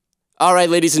 All right,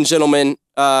 ladies and gentlemen,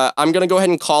 I'm going to go ahead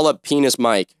and call up Penis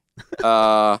Mike.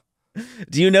 Do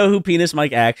you know who Penis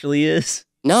Mike actually is?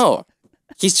 No.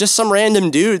 He's just some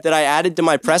random dude that I added to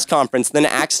my press conference, then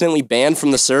accidentally banned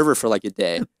from the server for like a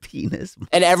day. Penis Mike.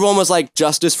 And everyone was like,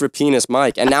 justice for Penis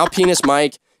Mike. And now Penis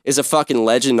Mike is a fucking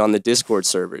legend on the Discord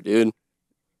server, dude.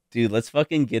 Dude, let's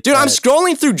fucking get Dude, that. I'm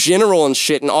scrolling through general and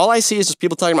shit, and all I see is just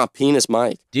people talking about Penis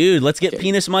Mike. Dude, let's get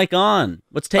Penis Mike on.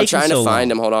 What's taking so long? I'm trying to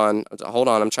find him. Hold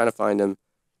on. I'm trying to find him.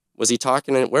 Was he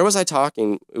talking? Where was I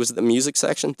talking? It was the music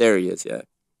section? There he is, yeah.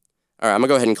 All right, I'm going to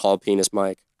go ahead and call Penis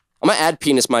Mike. I'm going to add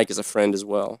Penis Mike as a friend as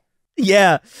well.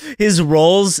 Yeah, his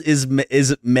roles is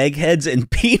Megheads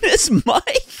and Penis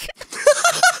Mike.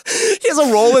 He has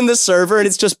a role in the server, and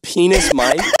it's just Penis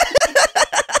Mike.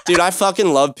 Dude, I fucking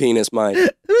love Penis Mike.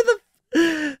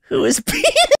 Who is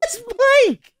Penis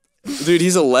Mike? Dude,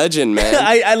 he's a legend, man.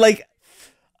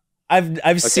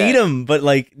 I've seen him, but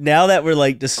like now that we're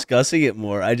like discussing it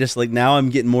more, I just like now I'm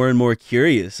getting more and more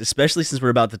curious, especially since we're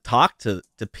about to talk to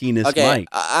Penis Mike.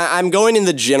 I'm going in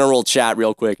the general chat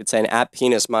real quick and saying at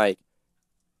Penis Mike,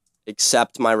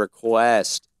 accept my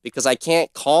request, because I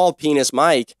can't call Penis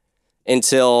Mike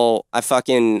until I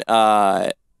fucking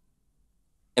am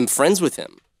friends with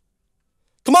him.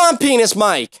 Come on, Penis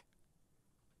Mike.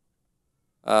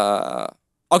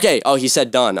 Okay. Oh, he said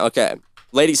done. Okay.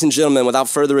 Ladies and gentlemen, without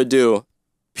further ado,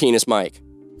 Penis Mike.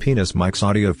 Penis Mike's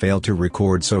audio failed to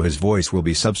record, so his voice will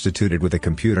be substituted with a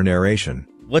computer narration.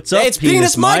 What's up, Hey, it's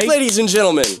Penis Mike, ladies and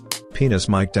gentlemen. Penis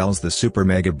Mike tells the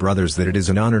SuperMega brothers that it is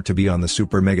an honor to be on the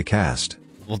SuperMegaCast.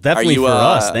 Well, definitely for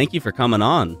us. Thank you for coming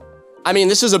on. I mean,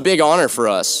 this is a big honor for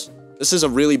us. This is a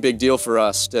really big deal for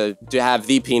us to have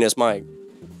the Penis Mike.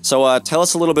 So tell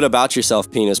us a little bit about yourself,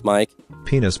 Penis Mike.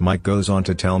 Penis Mike goes on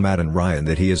to tell Matt and Ryan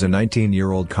that he is a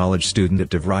 19-year-old college student at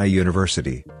DeVry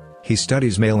University. He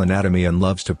studies male anatomy and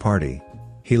loves to party.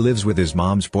 He lives with his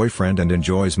mom's boyfriend and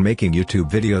enjoys making YouTube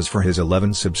videos for his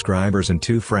 11 subscribers and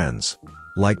 2 friends.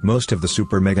 Like most of the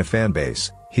SuperMega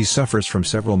fanbase, he suffers from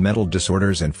several mental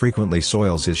disorders and frequently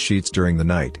soils his sheets during the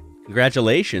night.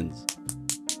 Congratulations.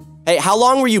 Hey, how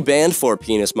long were you banned for,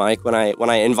 Penis Mike, when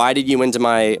I invited you into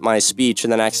my speech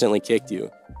and then accidentally kicked you?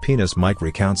 Penis Mike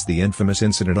recounts the infamous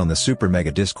incident on the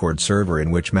SuperMega Discord server in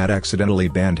which Matt accidentally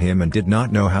banned him and did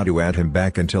not know how to add him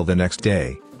back until the next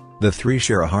day. The three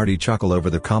share a hearty chuckle over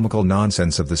the comical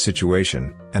nonsense of the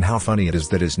situation, and how funny it is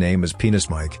that his name is Penis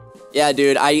Mike. Yeah,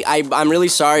 dude, I'm really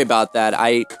sorry about that.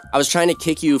 I was trying to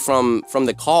kick you from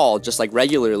the call just like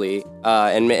regularly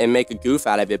and make a goof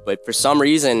out of it, but for some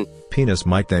reason... Penis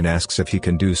Mike then asks if he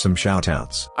can do some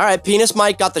shoutouts. All right, Penis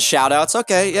Mike got the shoutouts.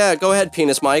 Okay, yeah, go ahead,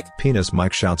 Penis Mike. Penis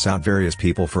Mike shouts out various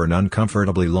people for an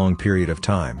uncomfortably long period of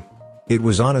time. It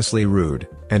was honestly rude,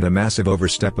 and a massive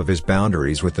overstep of his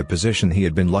boundaries with the position he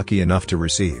had been lucky enough to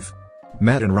receive.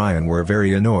 Matt and Ryan were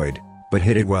very annoyed, but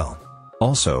hit it well.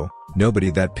 Also,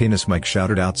 nobody that Penis Mike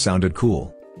shouted out sounded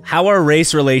cool. How are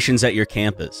race relations at your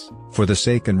campus? For the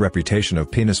sake and reputation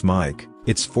of Penis Mike,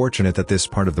 it's fortunate that this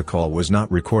part of the call was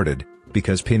not recorded,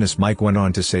 because Penis Mike went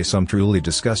on to say some truly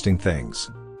disgusting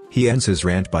things. He ends his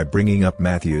rant by bringing up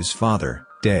Matthew's father,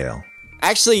 Dale.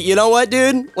 Actually, you know what,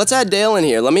 dude? Let's add Dale in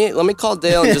here. Let me call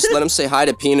Dale and just let him say hi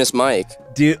to Penis Mike.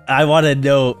 Dude, I want to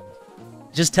know.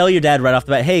 Just tell your dad right off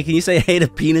the bat, hey, can you say hey to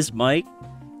Penis Mike?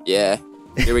 Yeah,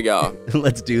 here we go.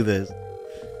 Let's do this.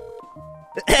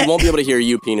 He won't be able to hear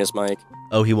you, Penis Mike.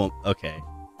 Oh, he won't. Okay.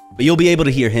 But you'll be able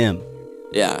to hear him.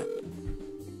 Yeah.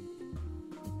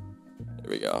 There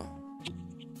we go.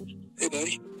 Hey,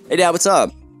 buddy. Hey, Dad, what's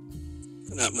up?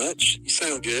 Not much. You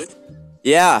sound good.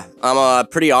 Yeah, I'm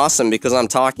pretty awesome because I'm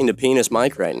talking to Penis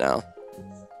Mike right now.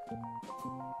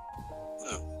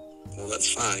 Oh, well,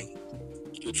 that's fine.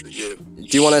 Good for you.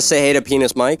 Do you want to say hey to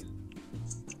Penis Mike?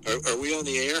 Are we on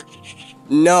the air?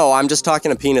 No, I'm just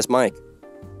talking to Penis Mike.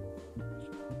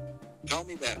 Call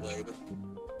me back later.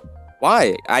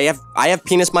 Why? I have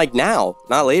Penis Mike now,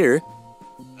 not later.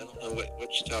 I don't know what you're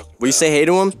talking about. Will you say hey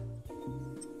to him?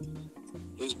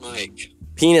 Who's Mike?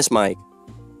 Penis Mike.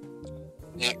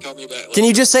 Yeah, call me back later. Can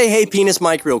you just say hey, Penis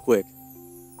Mike, real quick?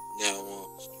 No, I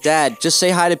won't. Dad, just say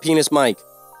hi to Penis Mike.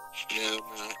 No,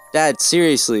 not. Dad,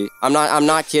 seriously. I'm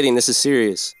not kidding. This is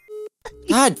serious.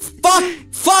 God,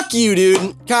 fuck you,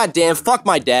 dude. God damn, fuck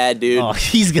my dad, dude. Oh,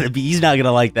 he's not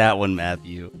gonna like that one,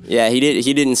 Matthew. Yeah, he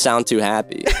didn't sound too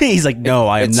happy. He's like, no,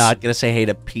 I am not gonna say hey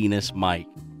to Penis Mike.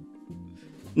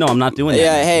 No, I'm not doing that.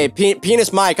 Yeah, hey,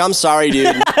 Penis Mike, I'm sorry,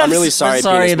 dude. I'm really sorry. I'm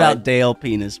sorry Penis about Mike. Dale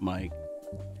Penis Mike.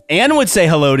 Ann would say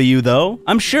hello to you, though.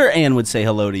 I'm sure Ann would say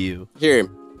hello to you. Here,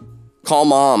 call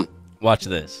Mom. Watch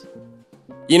this.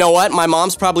 You know what? My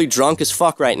mom's probably drunk as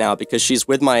fuck right now because she's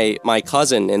with my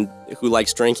cousin and who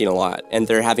likes drinking a lot, and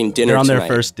they're having dinner They're on tonight. their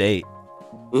first date.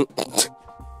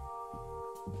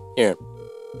 Here.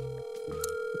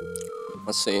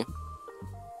 Let's see.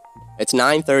 It's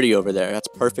 9:30 over there. That's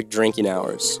perfect drinking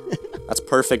hours. That's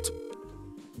perfect.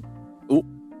 Ooh.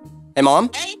 Hey,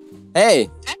 Mom? Hey.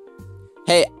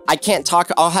 Hey, I can't talk.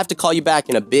 I'll have to call you back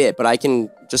in a bit, but I can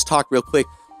just talk real quick.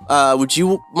 Would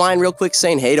you mind real quick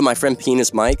saying hey to my friend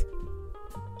Penis Mike?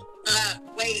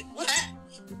 Wait, what?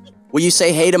 Will you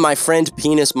say hey to my friend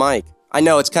Penis Mike? I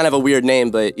know it's kind of a weird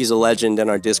name, but he's a legend in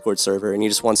our Discord server, and he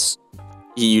just wants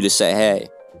you to say hey.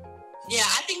 Yeah,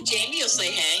 I think Jamie will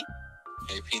say hey.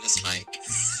 Hey, Penis Mike.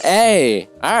 Hey,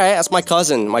 all right, that's my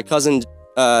cousin. My cousin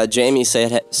Jamie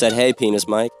said hey, Penis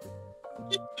Mike.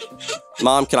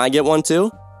 Mom, can I get one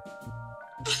too?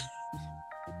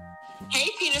 Hey,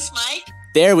 Penis Mike.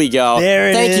 There we go.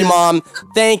 Thank you, Mom.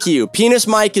 Thank you. Penis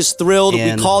Mike is thrilled.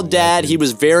 And we called Dad. He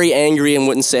was very angry and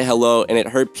wouldn't say hello, and it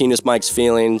hurt Penis Mike's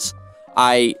feelings.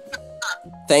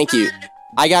 Thank you.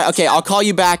 Okay, I'll call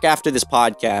you back after this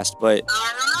podcast, but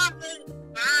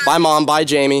bye, Mom. Bye,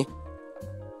 Jamie.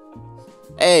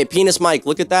 Hey, Penis Mike,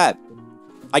 look at that.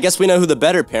 I guess we know who the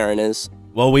better parent is.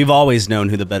 Well, we've always known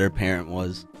who the better parent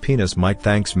was. Penis Mike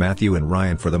thanks Matthew and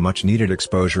Ryan for the much-needed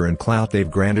exposure and clout they've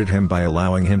granted him by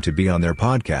allowing him to be on their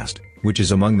podcast, which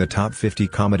is among the top 50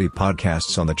 comedy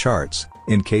podcasts on the charts,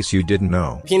 in case you didn't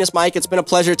know. Penis Mike, it's been a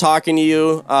pleasure talking to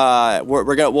you.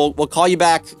 We'll call you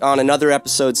back on another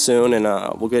episode soon, and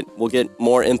we'll get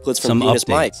more inputs from Some Penis updates.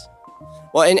 Mike.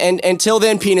 Well, and until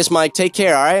then, Penis Mike, take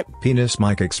care, all right? Penis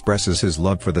Mike expresses his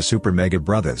love for the SuperMega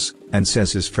brothers, and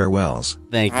says his farewells.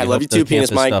 Thank you. I love you Hope too, the Penis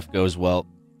campus Mike. Stuff goes well.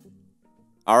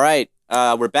 All right,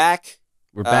 we're back.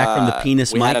 We're back from the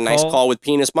Penis Mike We had a nice call with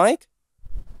Penis Mike.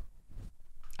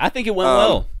 I think it went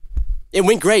well. It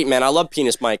went great, man. I love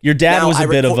Penis Mike. Your dad was a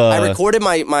bit of a... I recorded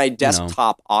my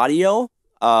desktop audio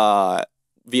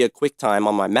via QuickTime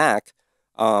on my Mac,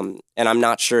 and I'm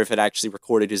not sure if it actually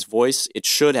recorded his voice. It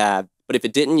should have, but if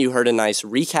it didn't, you heard a nice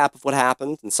recap of what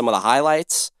happened and some of the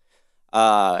highlights.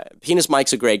 Penis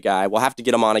Mike's a great guy. We'll have to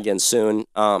get him on again soon.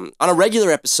 On a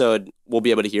regular episode, we'll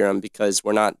be able to hear him because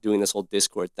we're not doing this whole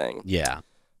Discord thing. Yeah.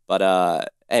 But,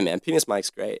 hey, man, Penis Mike's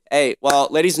great. Hey, well,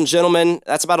 ladies and gentlemen,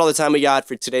 that's about all the time we got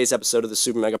for today's episode of the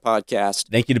Super Mega Podcast.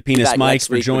 Thank you to Penis back Mike next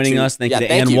for week with joining two- us. Thank Yeah, you to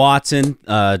thank Ann you. Watson.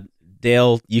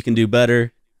 Dale, you can do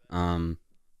better.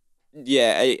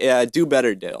 Yeah, do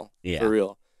better, Dale. Yeah. For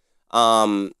real.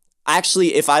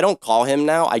 Actually, if I don't call him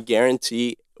now, I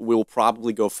guarantee we'll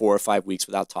probably go 4 or 5 weeks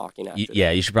without talking after that.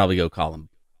 Yeah, you should probably go call him.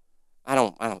 I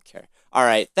don't care. All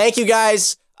right. Thank you,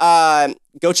 guys.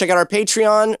 Go check out our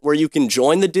Patreon where you can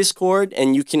join the Discord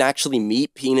and you can actually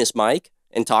meet Penis Mike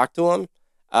and talk to him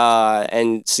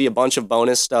and see a bunch of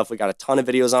bonus stuff. We got a ton of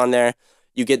videos on there.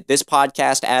 You get this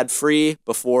podcast ad-free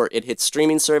before it hits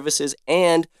streaming services,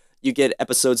 and you get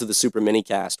episodes of the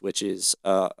SuperMegaCast, which is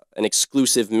an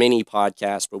exclusive mini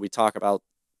podcast where we talk about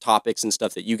topics and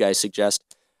stuff that you guys suggest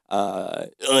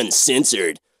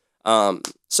uncensored.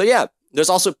 So yeah, there's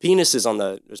also penises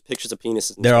there's pictures of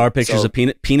penises. There are pictures of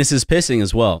penises pissing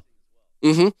as well.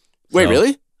 Mm-hmm. Wait, So-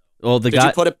 really? Well, the Did guy...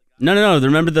 you put it? No.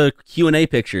 Remember the Q&A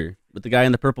picture with the guy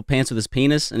in the purple pants with his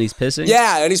penis and he's pissing?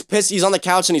 Yeah, and he's pissed. He's on the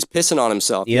couch and he's pissing on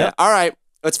himself. Yeah. All right.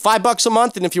 It's $5 a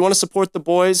month, and if you want to support the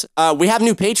boys, we have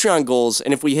new Patreon goals,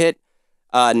 and if we hit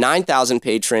 9,000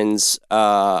 patrons,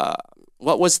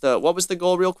 what was the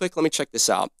goal real quick? Let me check this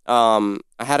out.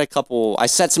 I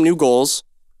set some new goals.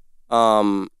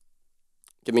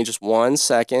 Give me just 1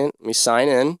 second. Let me sign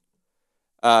in.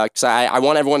 Because I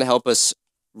want everyone to help us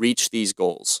reach these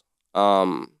goals.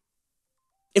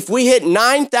 If we hit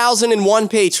 9,001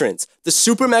 patrons, the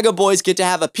Super Mega Boys get to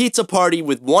have a pizza party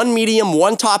with 1 medium,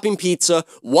 1 topping pizza,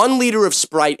 1 liter of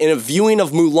Sprite, and a viewing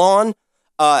of Mulan.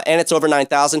 And it's over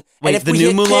 9,000. Wait, and if the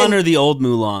new Mulan or the old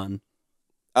Mulan?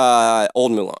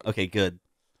 Old Mulan. Okay, good.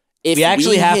 If we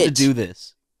actually have to do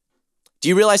this. Do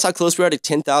you realize how close we are to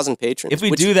 10,000 patrons? If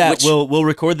we do that, we'll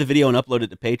record the video and upload it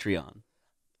to Patreon.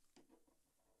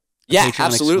 Yeah, Patreon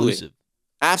absolutely. Exclusive.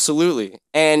 Absolutely.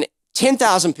 And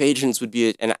 10,000 patrons would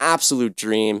be an absolute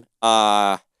dream.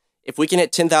 If we can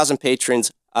hit 10,000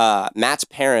 patrons, Matt's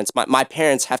parents, my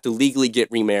parents have to legally get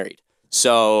remarried.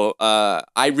 So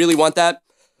I really want that.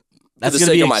 That's for the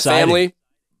gonna sake be of my exciting.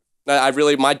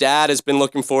 family. My dad has been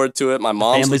looking forward to it. My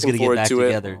mom's looking forward to it.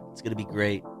 Together. It's gonna be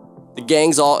great. The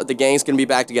gang's gonna be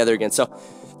back together again. So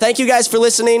thank you guys for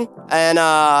listening, and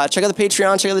check out the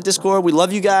Patreon, check out the Discord. We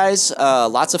love you guys.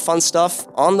 Lots of fun stuff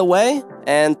on the way,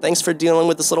 and thanks for dealing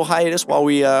with this little hiatus while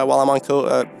I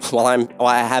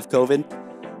have COVID.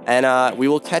 And we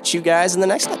will catch you guys in the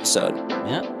next episode.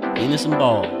 Yep, penis and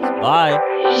balls.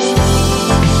 Bye.